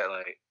to do that?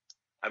 Like,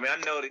 I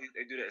know they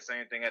do that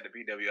same thing at the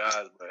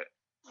PWIs, but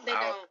they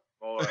don't.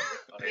 More,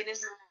 like,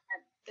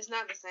 it's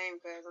not the same,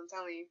 cause I'm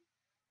telling you.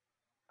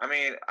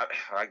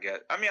 I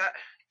get.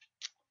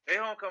 They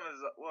homecomings.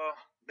 Well,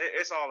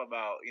 it's all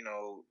about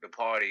the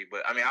party,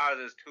 but ours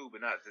is too, but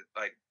not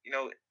like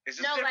it's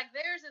just no, like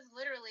theirs is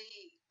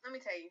literally. Let me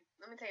tell you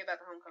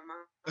about the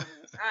homecoming.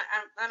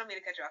 I don't mean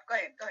to cut you off. Go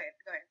ahead.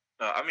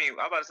 No, I'm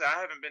about to say I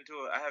haven't been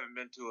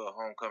to a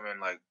homecoming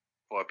like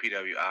for a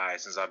PWI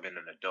since I've been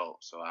an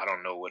adult, so I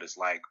don't know what it's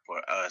like for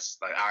us,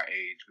 like our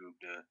age group,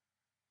 to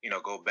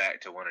go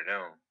back to one of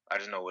them. I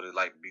just know what it's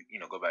like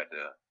to go back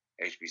to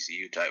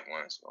HBCU type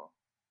ones. So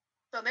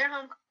their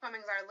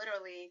homecomings are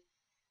literally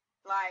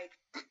like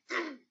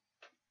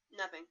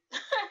nothing.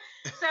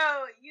 So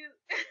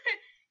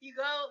you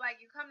go,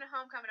 like, you come to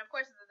homecoming. Of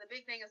course, the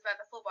big thing is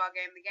about the football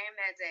game, the game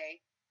that day,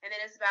 and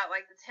then it's about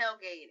like the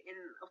tailgate, and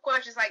of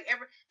course, it's like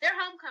their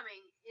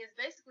homecoming is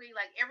basically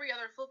like every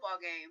other football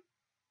game,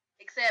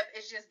 except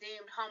it's just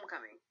deemed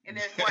homecoming, and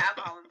there's more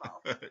alcohol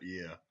involved.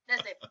 Yeah,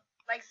 that's it.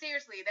 Like,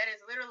 seriously, that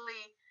is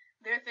literally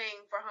their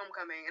thing for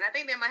homecoming, and I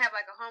think they might have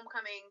like a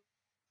homecoming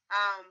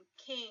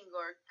king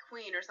or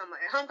queen or something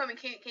like that. Homecoming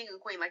king and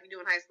queen, like you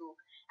do in high school.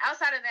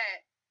 Outside of that,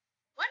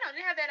 well, no,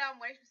 they have that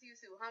HBCU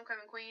too,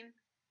 homecoming queen.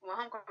 Well,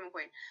 homecoming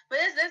queen.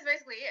 But that's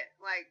basically it.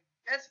 Like,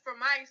 that's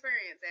from my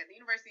experience at the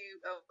University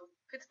of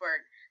Pittsburgh.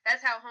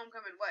 That's how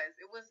homecoming was.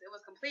 It was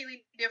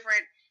completely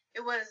different.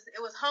 it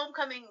was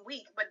homecoming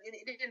week, but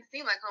it didn't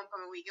seem like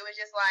homecoming week. It was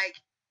just like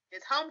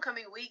it's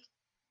homecoming week,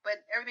 but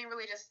everything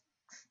really just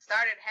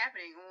started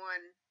happening on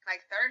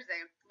like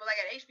Thursday. But like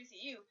at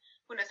HBCU,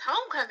 when it's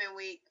homecoming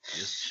week,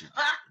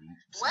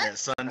 what? That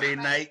Sunday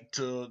night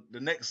to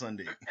the next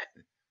Sunday.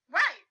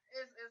 Right.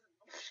 It's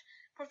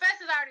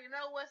professors already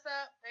know what's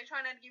up. They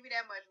try not to give you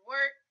that much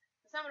work.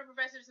 Some of the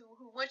professors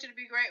who want you to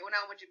be great, well,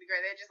 not want you to be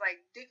great. They're just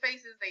like dick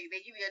faces. They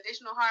give you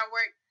additional hard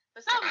work.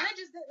 But some of them, they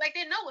just like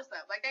they know what's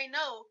up. Like they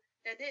know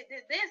that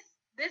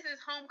this is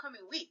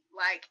homecoming week.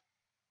 Like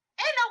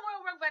ain't no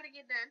world work about to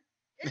get done.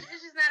 It's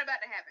just not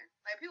about to happen.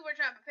 Like people are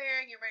trying to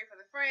prepare, get ready for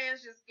the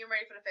friends, just get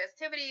ready for the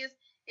festivities.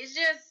 It's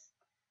just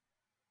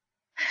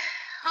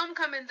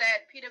homecomings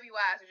at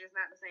PWIs are just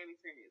not the same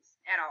experience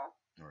at all.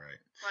 Right.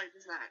 Like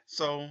it's not.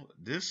 So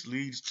this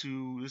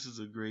is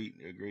a great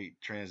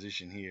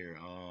transition here.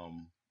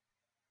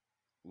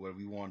 What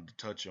we wanted to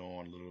touch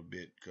on a little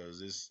bit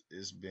because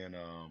it's been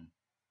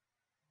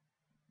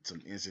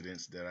some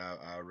incidents that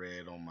I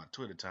read on my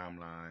Twitter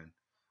timeline,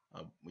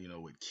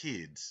 with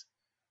kids.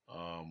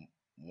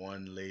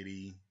 One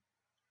lady,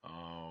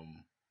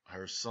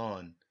 her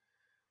son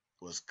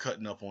was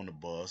cutting up on the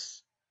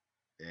bus,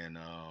 and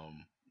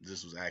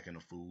this was acting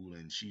a fool,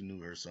 and she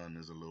knew her son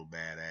is a little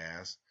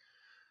badass.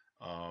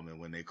 And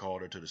when they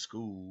called her to the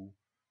school,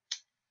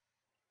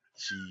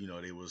 she,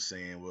 they was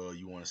saying, well,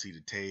 you want to see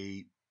the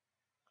tape?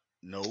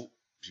 Nope.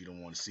 She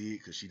don't want to see it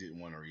because she didn't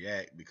want to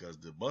react because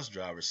the bus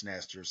driver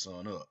snatched her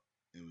son up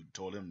and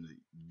told him to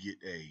get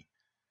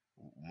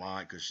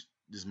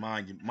just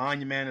mind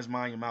your manners,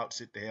 mind your mouth,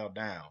 sit the hell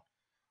down.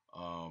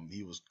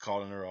 He was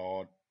calling her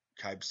all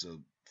types of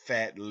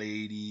fat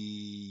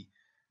lady,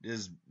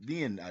 just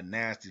being a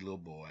nasty little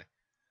boy.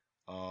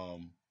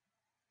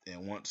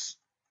 And once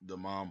the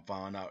mom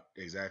found out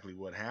exactly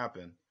what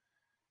happened,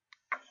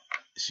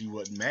 she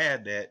wasn't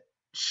mad that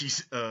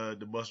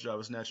the bus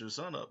driver snatched her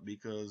son up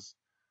because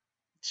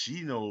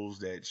she knows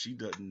that she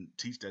doesn't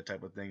teach that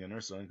type of thing in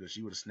her son because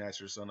she would have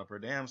snatched her son up her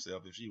damn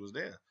self if she was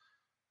there.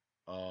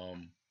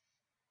 And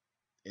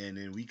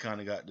then we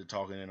kind of got to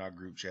talking in our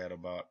group chat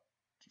about,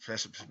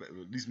 at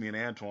least me and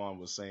Antoine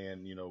was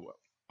saying,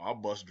 our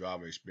bus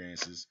driver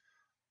experiences.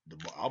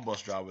 Our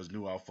bus drivers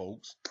knew our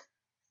folks.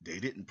 They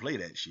didn't play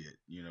that shit.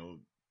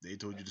 They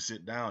told you to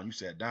sit down, you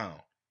sat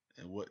down,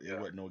 and it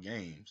wasn't no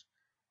games.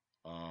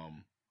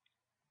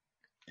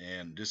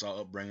 And just our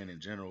upbringing in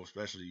general,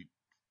 especially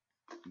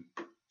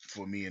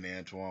for me and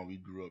Antoine, we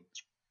grew up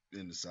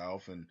in the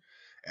South, and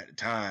at the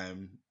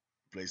time,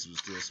 places were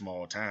still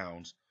small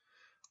towns.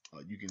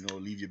 You can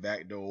leave your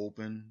back door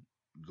open,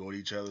 go to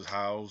each other's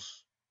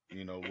house.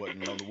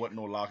 Wasn't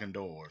no locking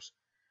doors.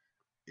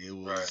 It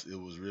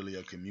was really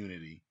a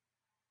community,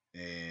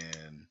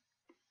 and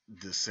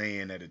the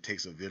saying that it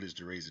takes a village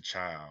to raise a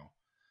child,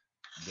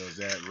 does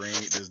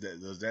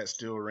that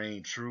still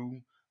reign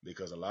true?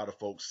 Because a lot of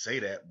folks say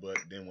that, but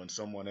then when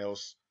someone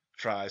else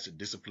tries to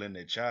discipline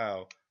their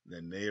child,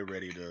 then they're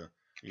ready to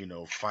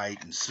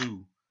fight and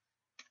sue.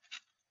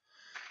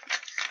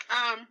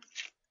 I'm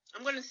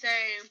gonna say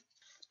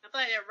I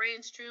feel like that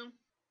reigns true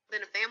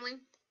within a family,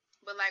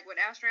 but like with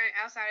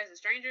outsiders and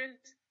strangers,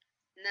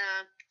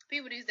 nah.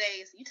 People these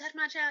days, you touch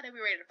my child, they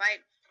be ready to fight.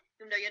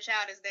 Even though your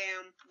child is the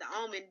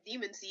omen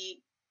demon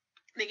seed,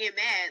 they get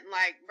mad.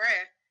 Like,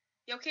 bruh,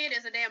 your kid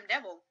is a damn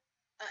devil,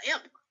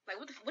 imp. Like,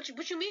 what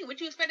you mean?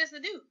 What you expect us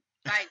to do?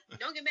 Like,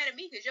 don't get mad at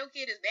me because your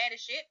kid is bad as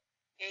shit,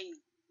 and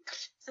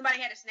somebody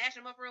had to snatch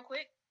him up real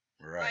quick.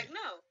 Right. Like,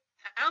 no,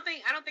 I don't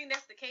think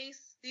that's the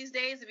case these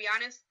days. To be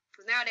honest,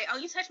 because nowadays,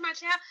 you touch my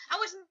child. I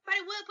wish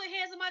somebody would put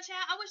hands on my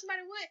child. I wish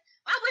somebody would.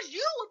 I wish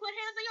you would put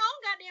hands on your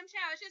own goddamn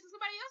child, shit, so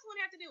somebody else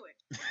wouldn't have to do it.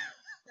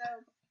 So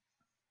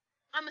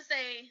I'm gonna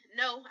say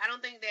no. I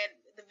don't think that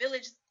the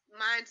village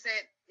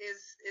mindset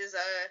is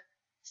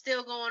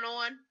still going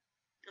on,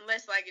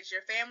 unless like it's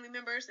your family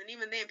members, and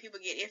even then people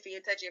get iffy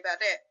and touchy about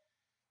that.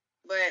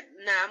 But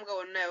nah, I'm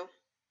going no.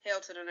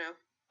 Hell to the no.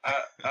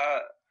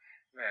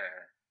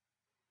 Man,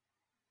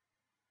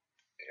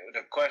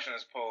 the question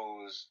is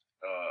posed: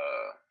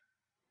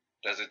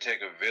 does it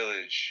take a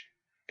village?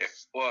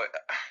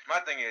 My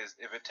thing is,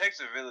 if it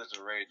takes a village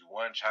to raise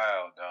one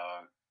child,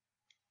 dog,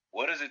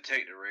 what does it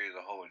take to raise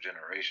a whole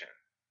generation?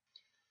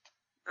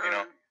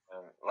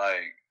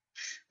 Like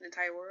the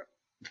entire world.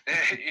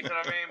 You know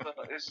what I mean? But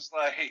it's just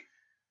like,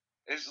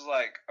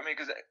 I mean,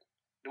 because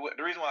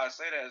the reason why I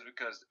say that is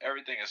because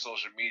everything is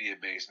social media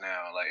based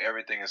now. Like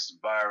everything is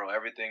viral.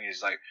 Everything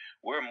is like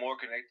we're more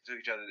connected to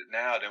each other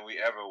now than we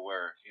ever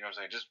were. You know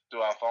what I'm saying? Just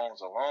through our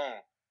phones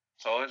alone.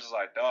 So it's just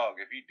like, dog,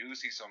 if you do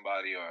see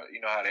somebody or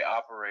you know how they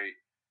operate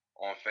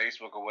on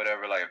Facebook or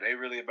whatever, like if they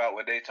really about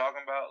what they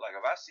talking about, like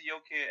if I see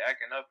your kid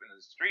acting up in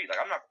the street, like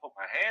I'm not gonna put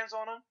my hands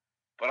on them,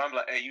 but I'm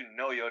like, hey, your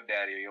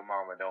daddy or your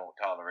mama don't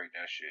tolerate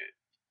that shit.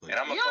 Like, and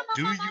I'm gonna I'll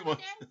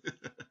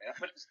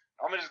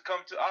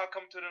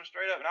come to them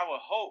straight up, and I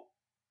would hope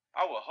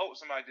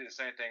somebody did the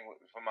same thing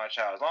for my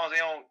child. As long as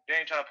they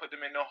ain't trying to put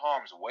them in no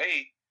harm's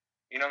way.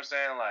 You know what I'm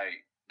saying?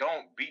 Like,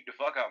 don't beat the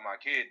fuck out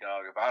my kid,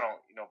 dog. If I don't,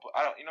 you know what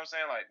I'm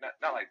saying? Like,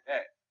 not like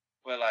that.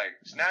 But like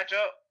snatch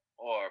up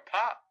or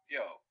pop,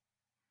 yo,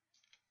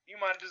 you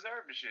might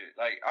deserve the shit.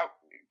 Like,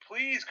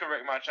 please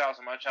correct my child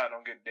so my child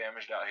don't get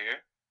damaged out here.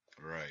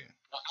 Right.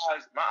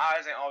 My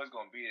eyes ain't always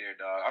gonna be there,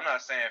 dog. I'm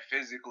not saying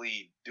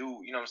physically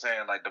do, you know what I'm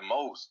saying, like the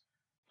most,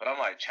 but I'm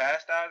like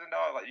chastising,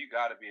 dog. Like you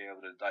gotta be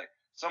able to, like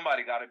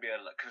somebody gotta be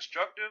able to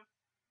constructive.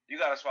 You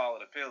gotta swallow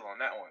the pill on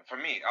that one. For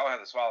me, I would have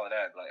to swallow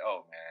that. Like,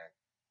 oh man,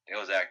 they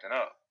was acting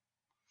up.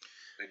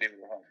 They did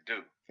what they had to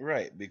do.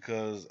 Right,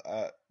 because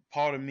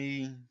part of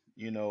me,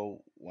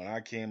 when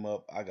I came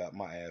up, I got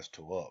my ass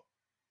tore up.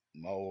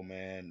 My old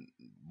man,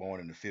 born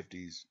in the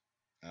 50s,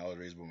 I was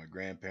raised by my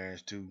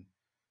grandparents too.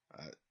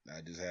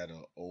 I just had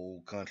an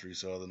old country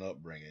southern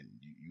upbringing.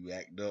 You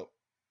act up,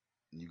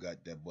 and you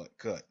got that butt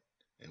cut.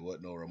 There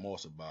wasn't no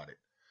remorse about it.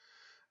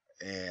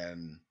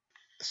 And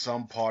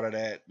some part of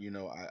that,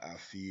 I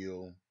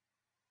feel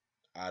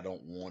I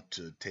don't want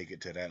to take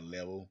it to that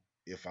level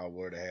if I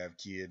were to have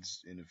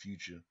kids in the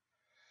future.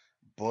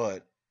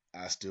 But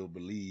I still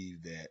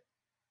believe that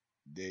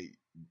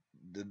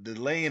the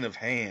laying of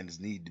hands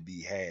need to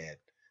be had,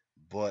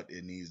 but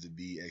it needs to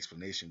be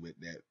explanation with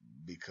that,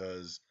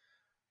 because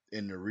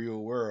in the real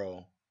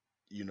world,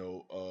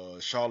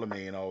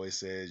 Charlemagne always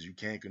says you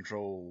can't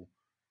control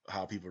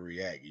how people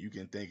react. You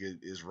can think it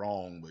is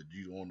wrong, but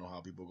you don't know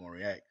how people are gonna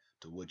react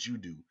to what you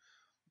do.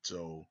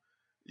 So,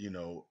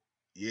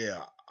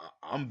 yeah,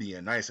 I'm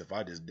being nice if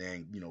I just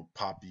dang,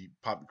 pop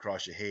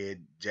across your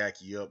head,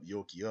 jack you up,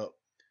 yoke you up,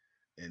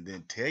 and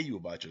then tell you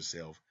about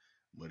yourself.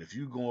 But if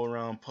you go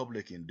around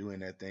public and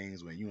doing that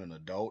things when you're an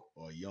adult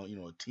or young,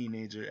 a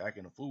teenager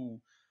acting a fool,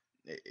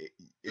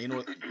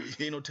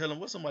 ain't no telling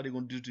what somebody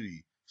gonna do to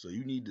you. So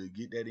you need to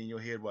get that in your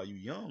head while you're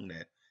young,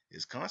 that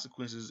it's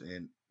consequences,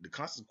 and the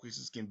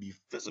consequences can be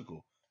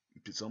physical.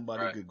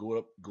 Somebody could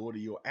go to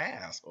your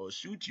ass or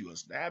shoot you or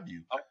stab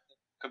you.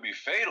 Could be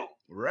fatal.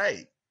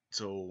 Right.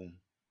 So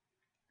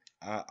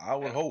I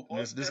would hope,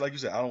 just like you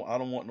said, I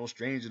don't want no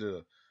stranger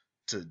to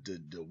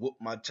whoop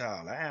my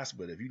child ass.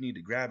 But if you need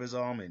to grab his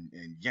arm and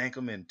yank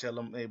him and tell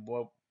him, hey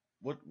boy,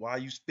 why are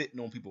you spitting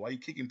on people? Why are you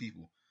kicking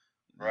people?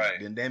 Right.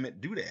 Then damn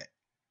it, do that.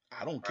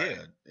 I don't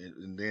care.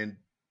 And then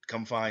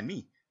come find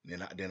me.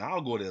 Then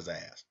I'll go to his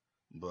ass.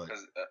 But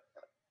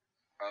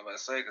I'm gonna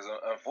say, because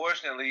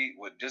unfortunately,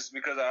 just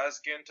because of our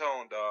skin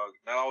tone, dog,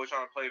 not always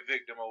trying to play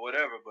victim or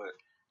whatever, but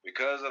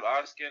because of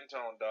our skin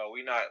tone, dog,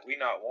 we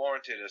not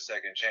warranted a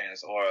second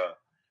chance or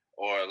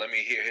let me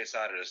hear his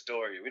side of the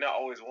story. We're not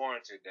always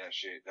warranted that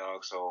shit,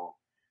 dog. So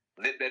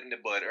nip that in the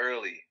bud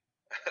early.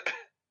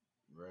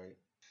 Right.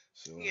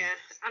 So yeah,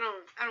 I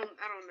don't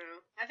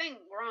know. I think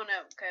growing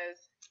up,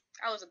 because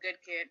I was a good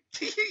kid.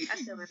 I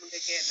still am a good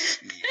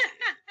kid.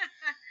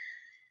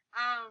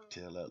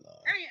 Tell that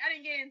lie. I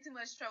didn't get in too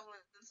much trouble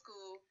in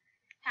school.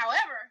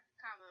 However,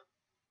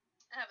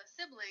 I have a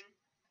sibling,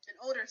 an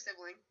older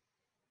sibling,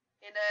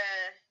 and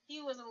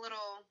he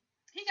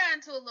got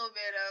into a little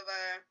bit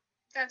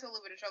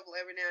of trouble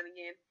every now and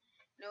again.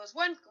 And it was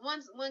one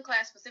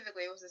class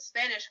specifically. It was a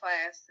Spanish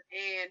class,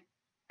 and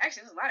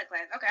actually it was a lot of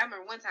classes. Okay, I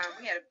remember one time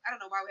I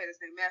don't know why we had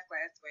the same math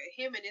class, but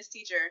him and his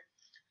teacher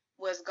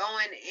was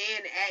going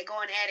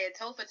at it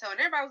toe for toe, and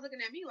everybody was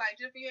looking at me like,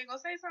 Jennifer, you ain't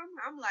gonna say something?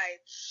 I'm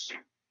like,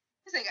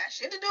 this ain't got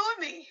shit to do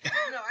with me.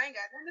 No, I ain't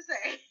got nothing to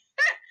say.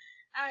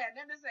 I had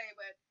nothing to say,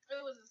 but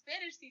it was a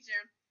Spanish teacher.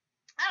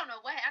 I don't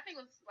know what. I think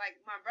it was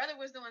like my brother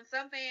was doing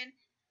something.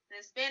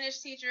 The Spanish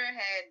teacher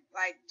had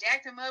like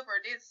jacked him up or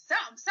did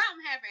something.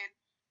 Something happened,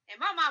 and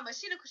my mama,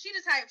 she the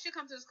type, she'll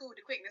come to the school with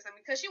the quickness. I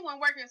mean, because she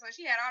wasn't working, so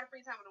she had all the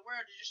free time in the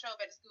world to just show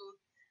up at the school.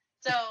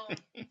 So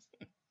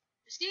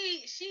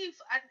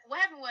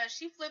what happened was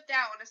she flipped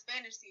out on the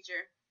Spanish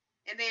teacher.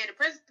 And then the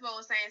principal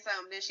was saying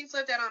something. Then she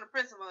flipped out on the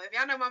principal. If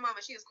y'all know my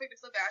mama, she was quick to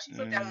flip out. She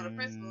flipped out on the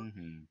principal.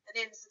 Mm-hmm. And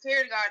then the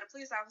security guard, the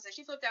police officer,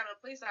 she flipped out on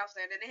the police officer.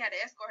 And then they had to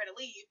escort her to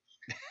leave.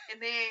 And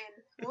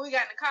then when we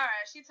got in the car,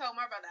 she told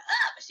my brother,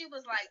 up. She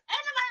was like,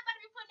 ain't nobody about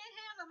to be putting their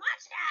hands on my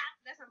child.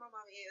 That's how my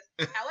mama is.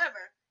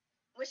 However,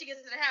 when she gets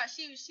to the house,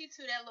 she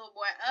threw that little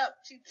boy up.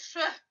 She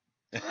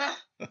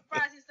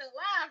surprised he's still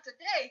alive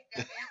today.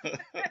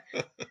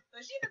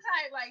 But she the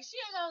type, like, she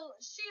ain't gonna,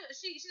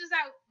 she just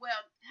like, well,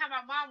 how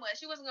my mom was,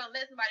 she wasn't gonna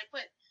let somebody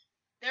put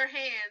their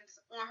hands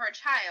on her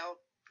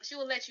child. She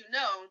will let you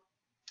know,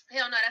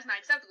 hell no, that's not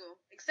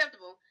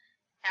acceptable.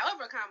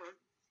 However,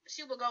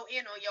 she will go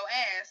in on your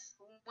ass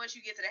once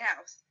you get to the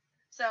house.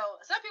 So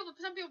some people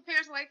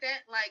parents are like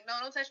that, like, no,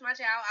 don't touch my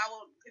child. I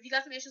will, if you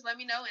got some issues, let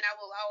me know, and I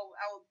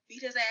will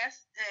beat his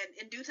ass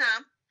in due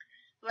time.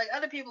 Like,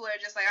 other people are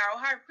just like,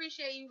 oh, I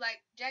appreciate you, like,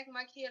 jacking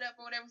my kid up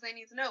or whatever they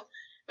need to know.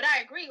 But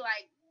I agree,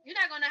 like, you're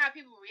not going to know how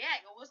people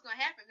react or what's going to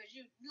happen, because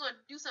you're going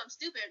to do something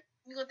stupid.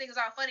 You're going to think it's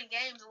all fun and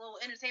games and a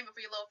little entertainment for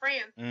your little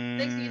friends.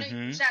 Mm-hmm. Next thing you know,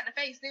 you get shot in the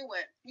face, then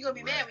what? You're going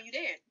to be mad when you're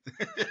dead.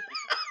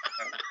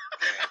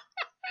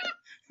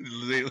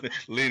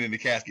 Laying in the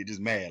casket,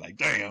 just mad, like,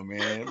 damn,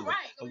 man.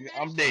 Right. Okay,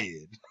 I'm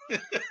dead.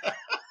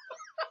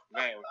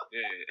 Man, we're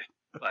dead.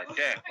 Like,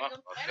 damn, I'm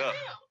fucked up.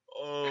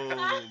 Oh,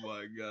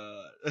 my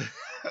God.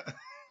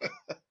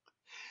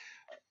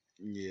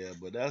 Yeah,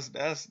 but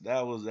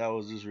that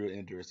was just real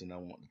interesting. I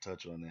want to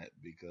touch on that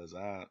because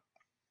I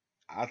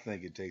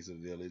think it takes a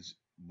village,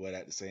 but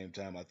at the same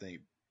time, I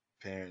think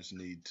parents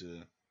need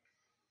to,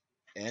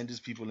 and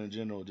just people in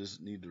general,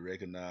 just need to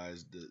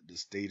recognize the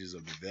stages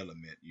of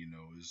development.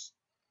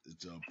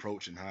 It's an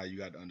approach and how you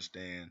got to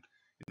understand.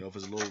 If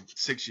it's a little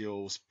 6 year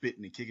old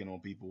spitting and kicking on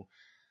people,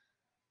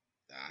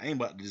 I ain't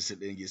about to just sit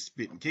there and get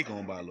spit and kick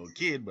on by a little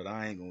kid, but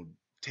I ain't gonna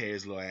tear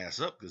his little ass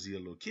up because he a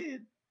little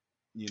kid.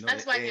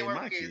 That's why I That can't ain't work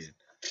my with kids. kid.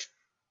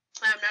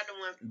 I'm not the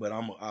one. But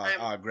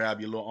I'll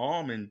grab your little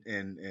arm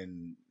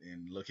and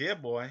look here,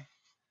 boy,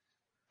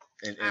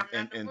 and I'm not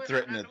the and one.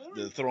 threaten I'm not the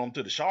to one. throw him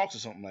to the sharks or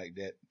something like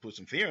that. Put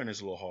some fear in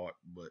his little heart.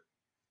 But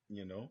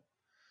you know,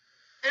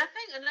 And I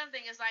think another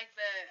thing is like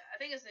I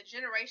think it's the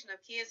generation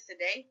of kids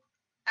today.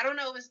 I don't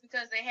know if it's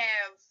because they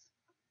have.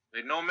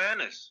 They no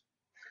manners.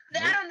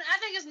 Nope. I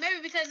think it's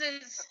maybe because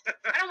it's.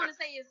 I don't want to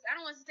say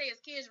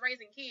it's kids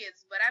raising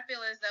kids, but I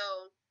feel as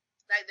though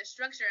like the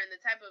structure and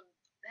the type of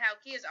how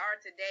kids are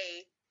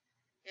today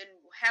and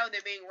how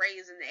they're being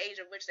raised and the age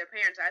of which their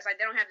parents are. It's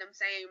like they don't have them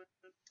same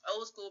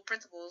old school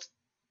principles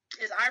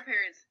as our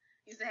parents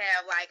used to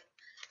have. Like,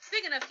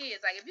 speaking of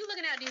kids, like if you're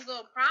looking at these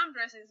little prom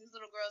dresses these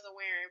little girls are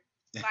wearing,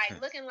 like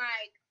looking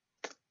like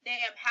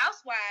damn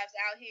housewives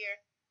out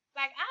here.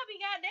 Like, I'll be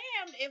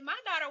goddamn if my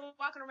daughter was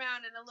walking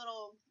around in a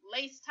little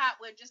lace top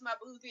with just my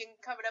boobs being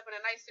covered up in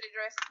a nice fitted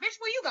dress. Bitch,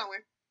 where you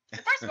going?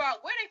 And first of all,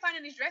 where are they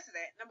finding these dresses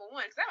at? Number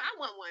one, because I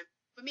want one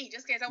for me,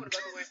 just in case I want to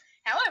go somewhere.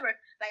 However,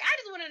 like, I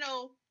just want to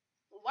know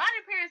why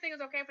do parents think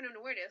it's okay for them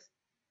to wear this?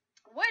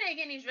 Where are they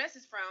getting these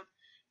dresses from?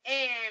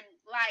 And,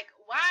 like,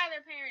 why are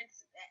their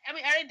parents, I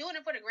mean, are they doing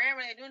it for the gram?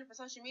 Are they doing it for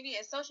social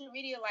media? Is social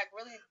media, like,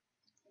 really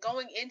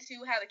going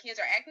into how the kids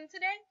are acting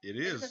today? it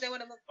is. Because they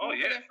want to look cool Oh for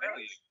yeah, their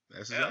friends?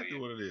 That's Hell exactly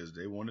yeah. what it is.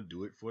 They want to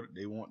do it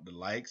they want the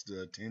likes,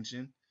 the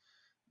attention,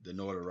 the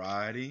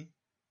notoriety.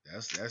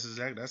 That's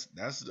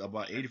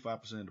about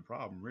 85% of the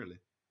problem, really.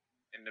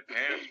 And the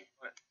parents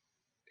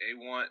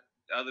want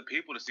other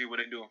people to see what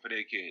they're doing for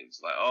their kids.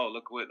 Like,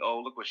 look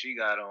what she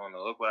got on,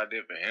 or look what I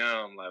did for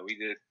him. Like we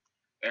did.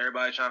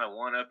 Everybody trying to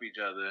one up each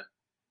other.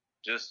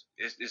 Just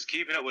it's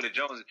keeping up with the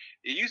Joneses.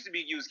 It used to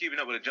be you was keeping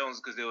up with the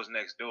Joneses because they was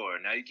next door.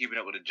 Now you keeping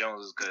up with the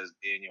Joneses because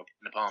they're in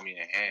the palm of your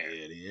hand.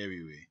 Yeah, they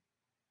everywhere.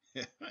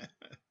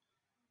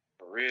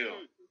 For real.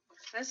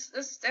 That's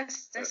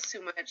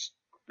too much.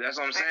 That's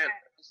what I'm saying.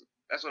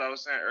 That's what I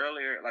was saying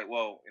earlier. Like,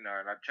 well, in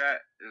our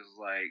chat is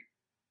like,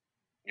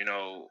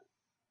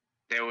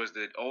 there was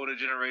the older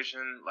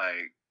generation,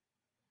 like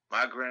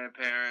my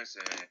grandparents,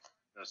 and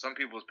some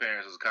people's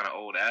parents was kind of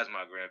old as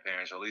my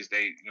grandparents. Or at least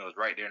they, was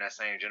right there in that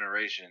same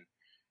generation.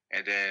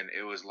 And then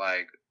it was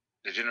like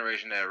the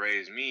generation that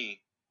raised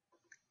me.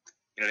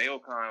 They were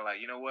kind of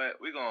like, you know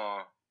what,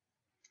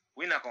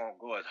 we're not gonna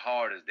go as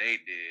hard as they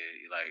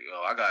did. Like,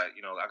 I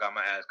got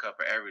my ass cut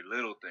for every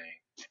little thing.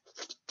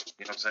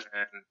 You know what I'm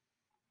saying?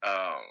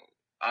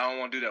 I don't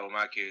want to do that with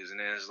my kids. And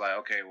then it's like,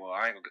 okay, well,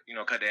 I ain't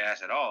gonna, cut their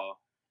ass at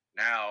all.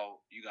 Now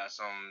you got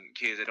some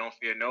kids that don't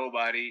fear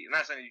nobody. I'm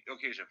not saying your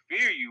kids should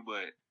fear you,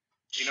 but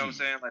you know what I'm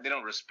saying? Like, they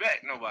don't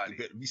respect nobody. You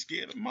better be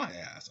scared of my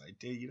ass. I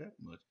tell you that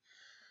much.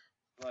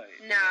 Like,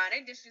 nah,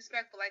 they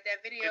disrespectful. Like that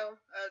video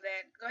of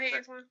that. Go ahead,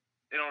 Antoine.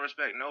 They don't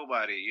respect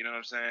nobody. You know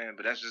what I'm saying?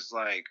 But that's just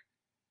like,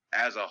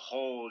 as a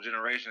whole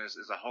generation, it's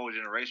a whole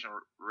generation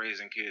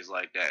raising kids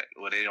like that,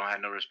 where they don't have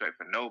no respect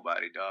for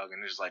nobody, dog.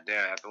 And it's just like,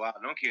 damn, after a while,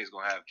 them kids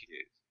gonna have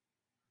kids.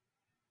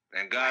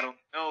 And God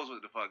knows what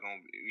the fuck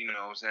gonna be. You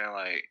know what I'm saying?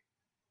 Like,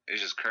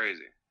 it's just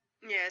crazy.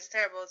 Yeah, it's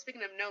terrible.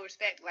 Speaking of no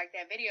respect, like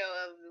that video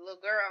of the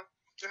little girl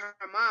and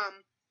her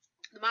mom,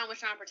 the mom was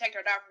trying to protect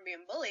her daughter from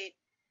being bullied.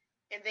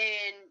 And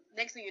then,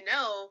 next thing you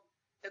know,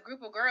 the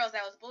group of girls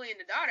that was bullying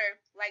the daughter,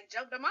 like,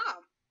 jumped the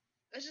mom.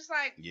 It's just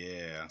like,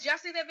 Yeah. did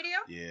y'all see that video?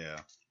 Yeah.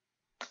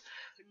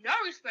 No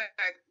respect.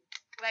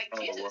 Like,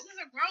 Jesus, this is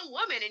a grown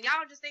woman, and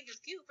y'all just think it's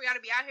cute for y'all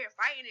to be out here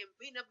fighting and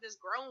beating up this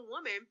grown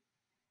woman.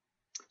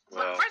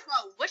 Well, first of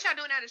all, what y'all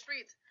doing out in the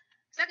streets?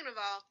 Second of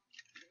all,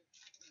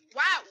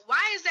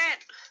 why is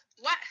that?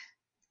 What?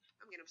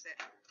 I'm getting upset.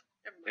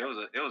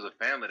 It was a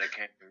family that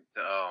came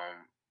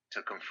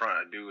to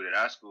confront a dude at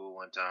our school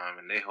one time,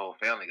 and their whole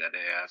family got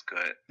their ass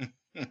cut.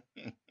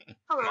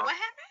 Hold on, what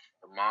happened?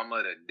 The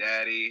mama, the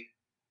daddy,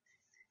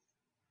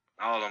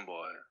 all them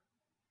boys.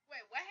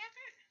 Wait, what happened?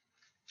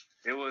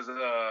 It was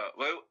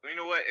well, you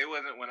know what? It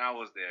wasn't when I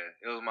was there.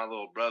 It was my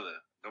little brother.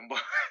 Them boys.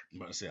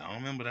 I'm about to say, I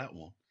don't remember that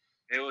one.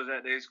 It was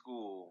at their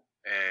school,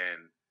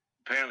 and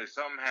apparently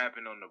something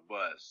happened on the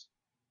bus.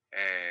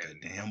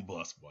 And That damn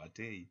bus, boy, I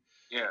tell you.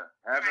 yeah,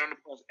 happened on the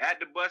bus, at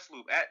the bus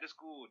loop, at the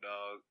school,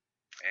 dog.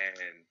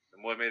 And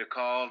the boy made a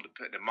call.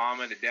 The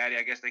mama and the daddy,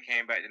 I guess they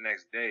came back the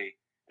next day.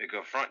 They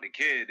confront the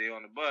kid. They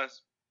on the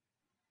bus.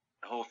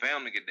 The whole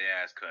family get their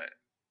ass cut.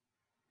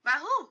 By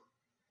who?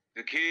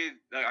 The kid,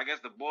 like, I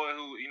guess the boy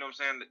who, you know what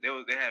I'm saying,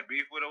 they had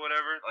beef with or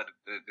whatever. Like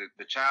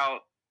the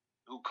child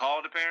who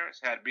called the parents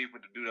had beef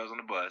with the dude that was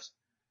on the bus.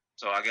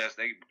 So I guess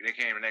they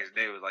came the next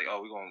day, was like,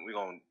 oh, we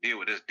gonna deal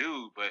with this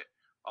dude, but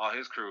all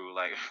his crew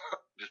like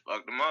just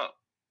fucked him up.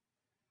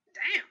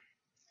 Damn.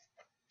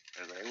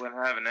 They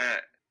wasn't having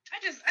that. I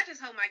just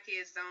hope my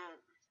kids don't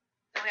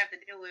have to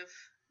deal with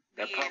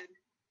That being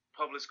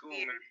public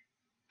schooling.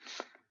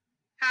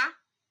 Huh?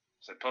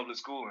 It's like public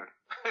schooling.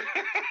 I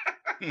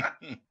don't know.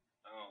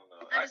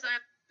 I just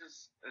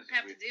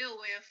have to deal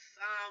with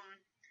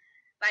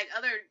like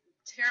other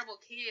terrible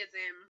kids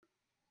and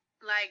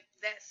like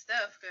that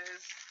stuff,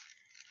 because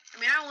I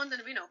mean, I don't want them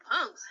to be no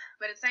punks,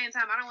 but at the same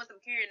time, I don't want them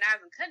carrying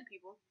knives and cutting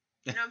people.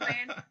 You know what I'm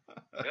saying?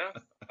 Yeah,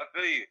 I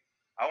feel you.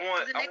 I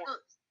was about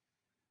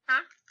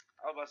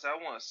to say, I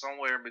want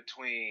somewhere in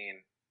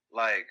between,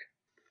 like,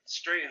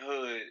 straight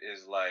hood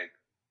is like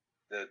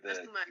the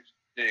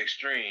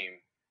extreme,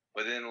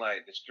 but then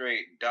like the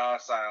straight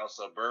docile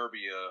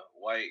suburbia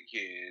white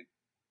kid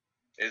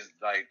is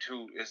like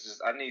it's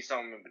just, I need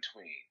something in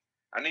between.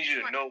 I need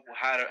you to know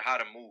how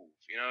to move.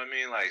 You know what I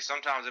mean? Like,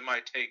 sometimes it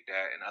might take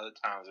that, and other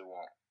times it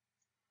won't.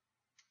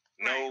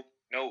 No,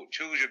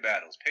 choose your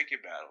battles. Pick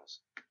your battles.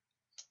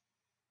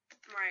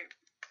 Right.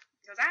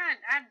 Because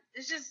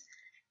it's just,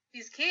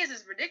 these kids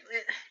is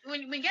ridiculous.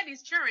 When you get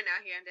these children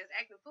out here and that's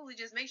acting fool, it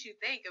just makes you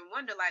think and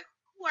wonder, like,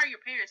 who are your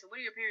parents and what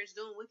are your parents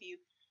doing with you?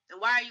 And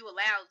why are you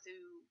allowed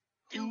to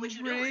do what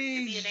you're doing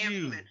and be a damn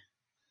human?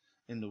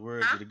 In the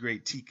words of the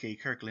great T.K.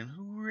 Kirkland,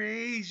 who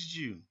raised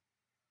you?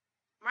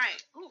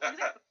 Right. Who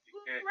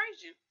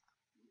raised you?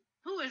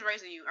 Who is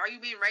raising you? Are you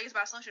being raised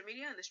by social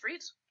media in the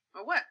streets?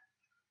 Or what?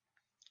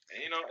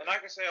 And, and I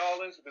can say all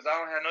this because I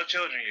don't have no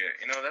children yet.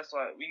 That's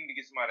why we need to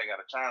get somebody that got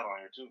a child on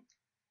here, too.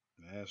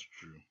 That's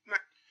true.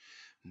 Right.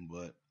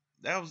 But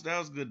that was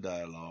good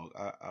dialogue.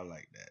 I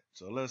like that.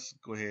 So let's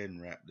go ahead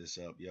and wrap this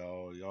up,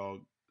 y'all.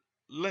 Y'all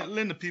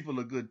lend the people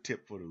a good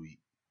tip for the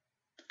week.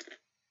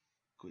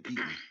 Quit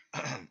eating.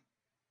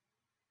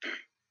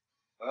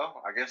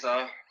 Well, I guess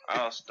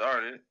I'll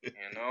start it,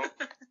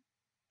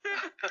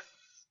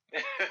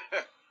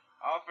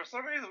 For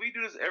some reason, we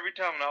do this every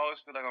time, and I always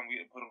feel like I'm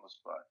getting put on the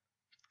spot.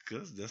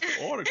 Cuz that's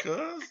the order,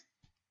 cuz.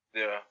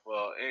 Yeah,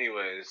 well,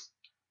 anyways,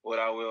 what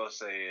I will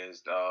say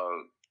is,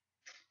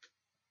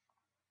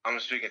 I'm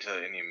speaking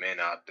to any men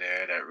out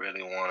there that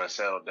really want to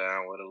settle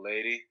down with a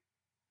lady.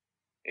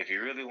 If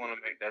you really want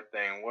to make that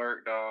thing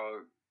work,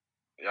 dog,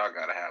 y'all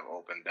gotta have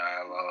open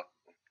dialogue.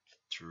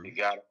 True. You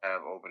gotta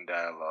have open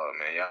dialogue,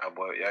 man.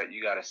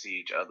 You gotta see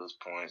each other's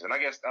points, and I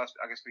guess I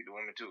can speak to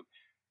women too.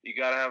 You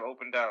gotta have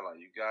open dialogue.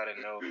 You gotta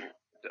know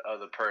the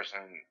other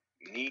person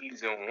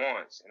needs and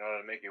wants in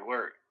order to make it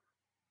work.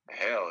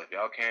 Hell, if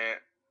y'all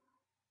can't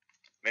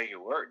make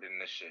it work, then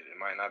this shit, it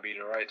might not be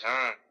the right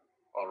time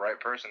or right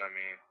person. I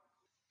mean.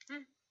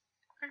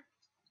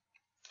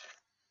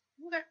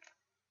 Okay.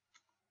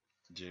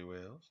 J.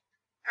 Wells.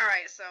 All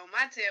right, so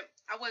my tip,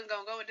 I wasn't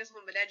gonna go with this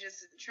one, but that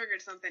just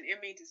triggered something in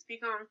me to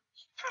speak on.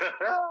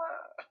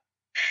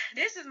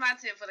 This is my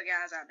tip for the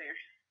guys out there.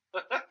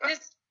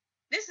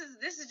 This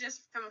is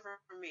just coming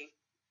from me.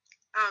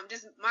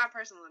 Just my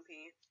personal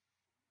opinion.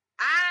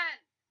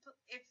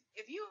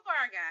 If you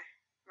are a guy,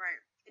 right,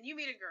 and you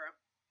meet a girl,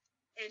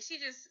 and she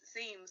just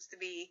seems to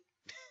be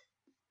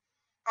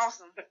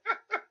awesome,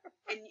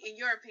 in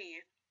your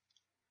opinion,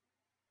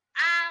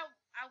 I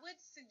would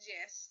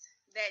suggest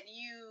that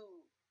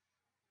you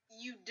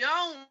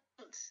don't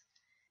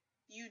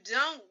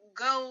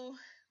go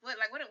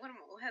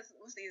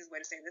what's the easiest way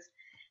to say this?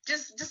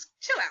 Just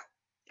chill out,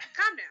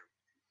 calm down.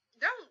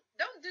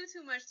 Don't do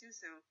too much too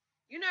soon.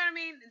 You know what I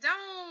mean?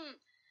 Don't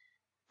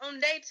on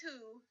day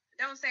 2.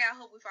 Don't say I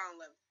hope we fall in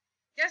love.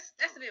 That's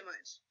a bit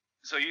much.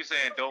 So you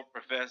saying don't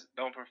profess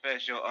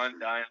your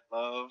undying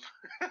love?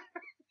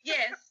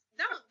 Yes,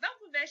 don't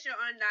profess your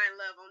undying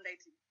love on day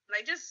 2.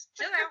 Like, just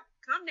chill out,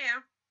 calm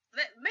down.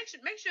 Make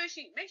sure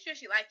she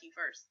like you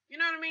first. You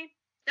know what I mean?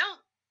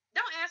 Don't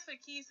ask for the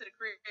keys to the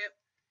crib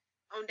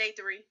on day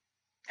 3.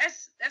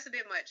 That's a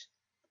bit much.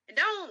 And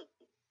don't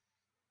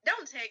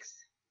text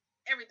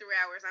every 3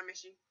 hours I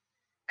miss you.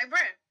 Like,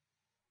 bruh,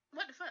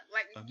 what the fuck?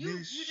 Like,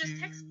 you just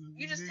text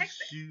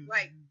it.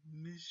 Like,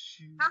 miss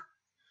you. Huh?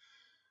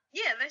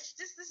 Yeah, this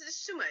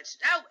is too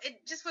much.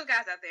 Just for the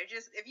guys out there,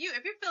 just if you're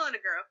feeling a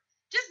girl,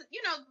 just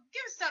give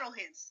subtle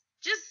hints.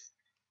 Just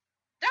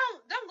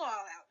don't go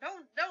all out.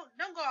 Don't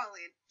go all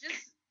in.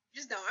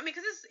 Just don't. I mean,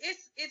 because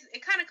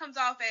it kind of comes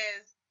off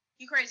as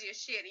you crazy as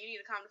shit and you need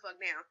to calm the fuck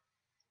down.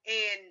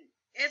 And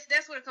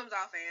that's what it comes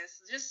off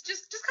as. Just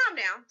calm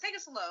down, take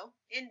it slow,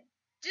 and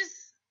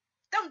just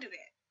don't do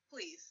that,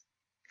 please.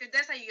 Because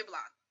that's how you get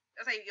blocked.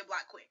 That's how you get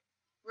blocked quick,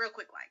 real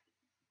quick. Like,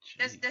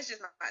 that's just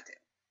my tip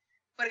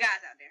for the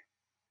guys out there.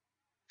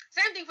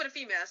 Same thing for the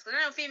females, because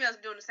I know females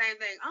are doing the same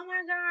thing. Oh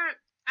my god,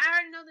 I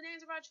already know the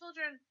names of our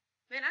children.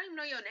 Man, I don't even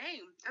know your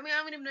name. I mean, I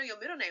don't even know your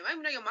middle name. I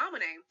don't even know your mama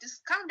name.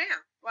 Just calm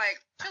down.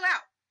 Like, chill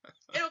out.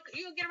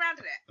 You'll get around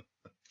to that.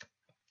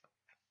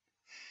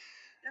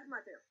 That's my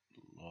tip.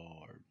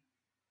 Lord.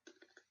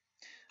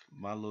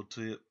 My little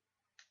tip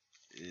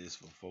is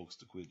for folks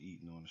to quit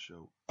eating on the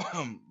show.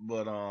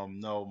 But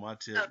no, my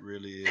tip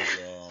really is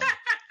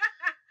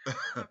my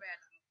bad.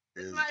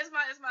 It's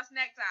my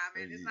snack time,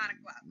 and it's 9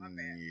 o'clock. My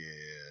bad.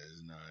 Yeah,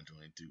 it's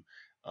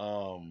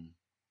 9:22.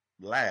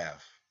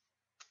 Laugh.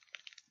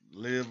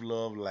 Live,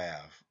 love,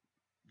 laugh.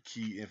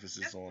 key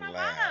emphasis That's on my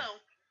laugh.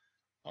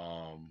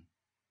 motto.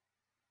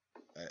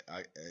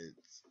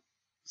 It's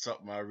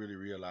something I really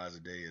realized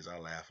today is I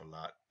laugh a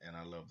lot, and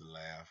I love to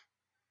laugh,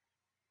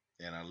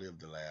 and I live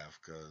to laugh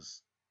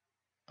because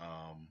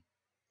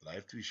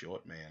life too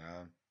short,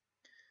 man.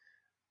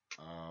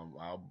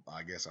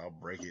 I guess I'll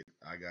break it.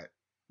 I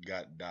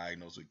got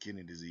diagnosed with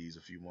kidney disease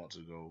a few months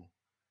ago,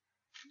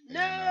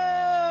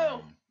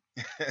 No.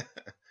 and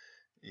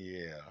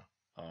yeah,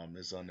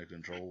 it's under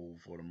control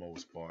for the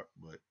most part,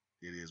 but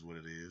it is what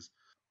it is.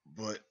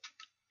 But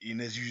you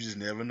just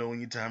never know when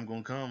your time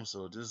gonna come.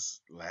 So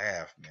just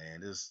laugh,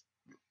 man. Just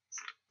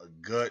a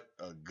gut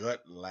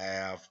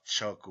laugh,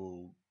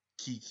 chuckle,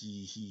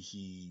 kiki, hee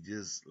hee.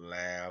 Just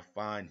laugh.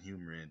 Find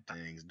humor in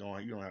things.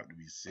 You don't have to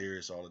be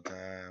serious all the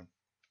time.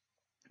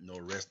 No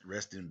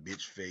resting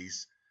bitch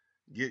face.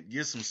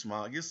 Get some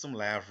smile. Get some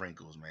laugh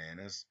wrinkles, man.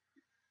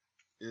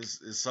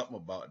 It's something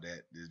about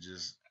that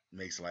just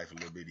makes life a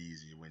little bit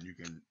easier when you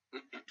can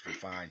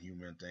find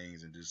humor in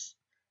things and just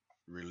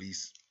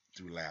release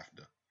through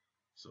laughter.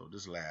 So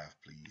just laugh,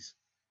 please.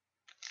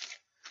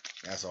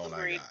 That's all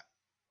Agreed. I got.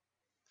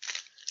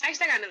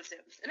 Actually, I got another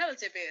tip. Another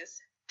tip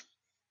is,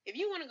 if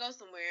you want to go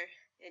somewhere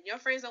and your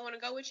friends don't want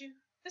to go with you,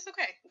 that's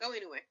okay. Go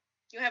anyway.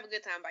 You'll have a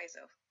good time by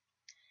yourself.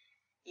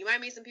 You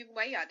might meet some people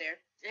while you're out there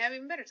and have an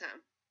even better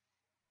time.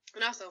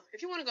 And also,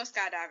 if you want to go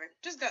skydiving,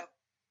 just go.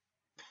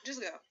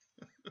 Just go.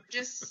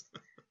 Just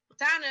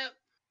sign up,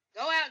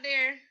 go out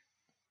there,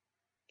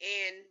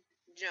 and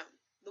jump.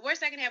 The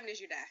worst that can happen is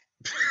you die.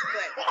 But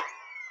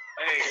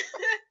hey,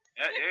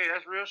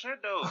 that's real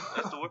shit though.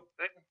 That's the worst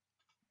thing.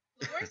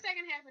 The worst that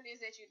can happen is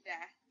that you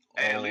die.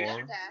 Hey, at You least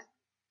don't die.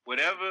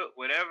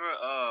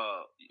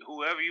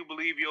 whoever you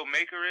believe your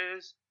maker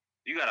is,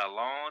 you got a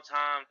long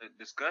time to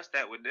discuss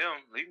that with them.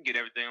 You can get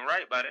everything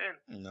right by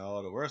then.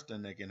 No, the worst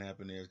thing that can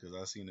happen is, because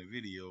I seen a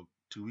video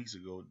 2 weeks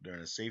ago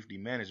during a safety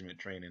management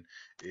training,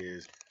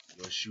 is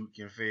your chute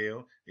can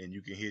fail and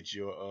you can hit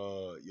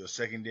your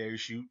secondary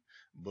chute,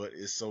 but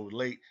it's so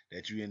late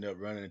that you end up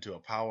running into a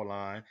power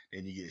line,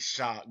 and you get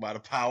shocked by the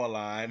power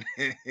line,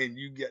 and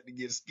you get to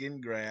get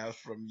skin grafts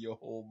from your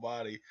whole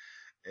body,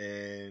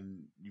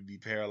 and you be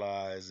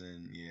paralyzed,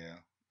 and yeah,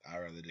 I'd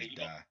rather just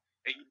die.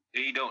 And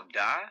you don't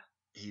die?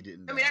 He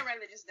didn't I die. mean, I'd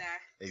rather just die.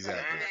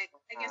 Exactly.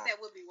 I guess that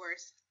would be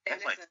worse.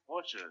 That's like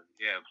torture.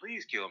 Yeah,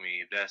 please kill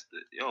me if that's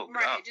the right.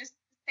 God. Just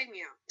take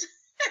me out.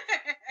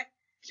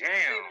 Damn.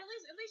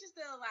 At least you're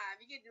still alive.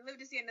 You get to live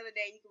to see another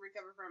day. You can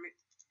recover from it.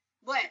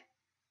 But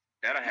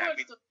That'll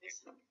happen.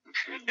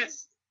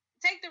 just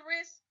take the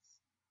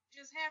risks.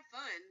 Just have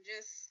fun.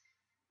 Just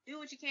do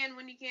what you can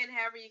when you can,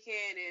 however you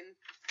can, and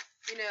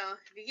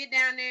if you get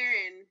down there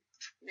and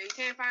you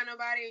can't find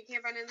nobody, you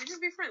can't find anything,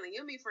 just be friendly.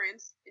 You'll meet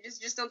friends.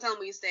 Just don't tell them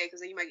where you stay, because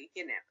then you might get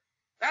kidnapped.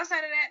 But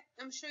outside of that,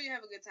 I'm sure you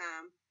have a good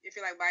time if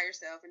you're like by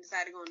yourself and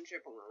decide to go on a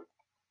trip alone.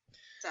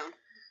 So.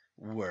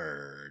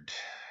 Word.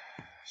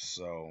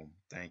 So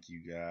thank you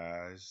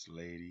guys,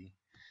 lady.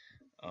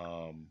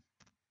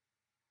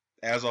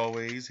 As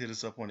always, hit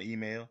us up on the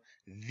email,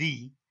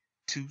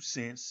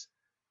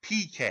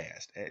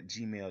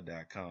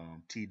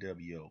 the2centspcast@gmail.com.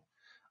 TWO.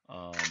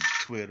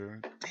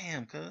 Twitter.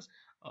 Damn, cuz.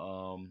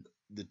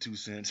 The 2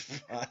 Cents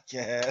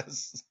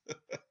Podcast.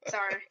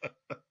 Sorry.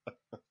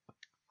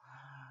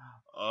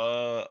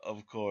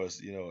 Of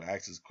course,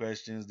 ask us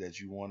questions that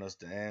you want us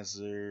to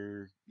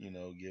answer,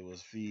 give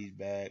us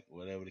feedback,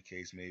 whatever the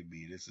case may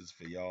be. This is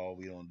for y'all.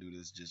 We don't do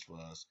this just for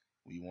us.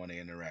 We want to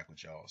interact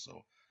with y'all.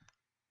 So,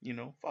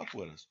 fuck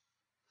with us.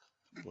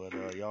 But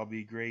y'all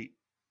be great.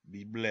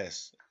 Be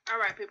blessed. All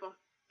right, people.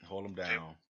 Hold them down.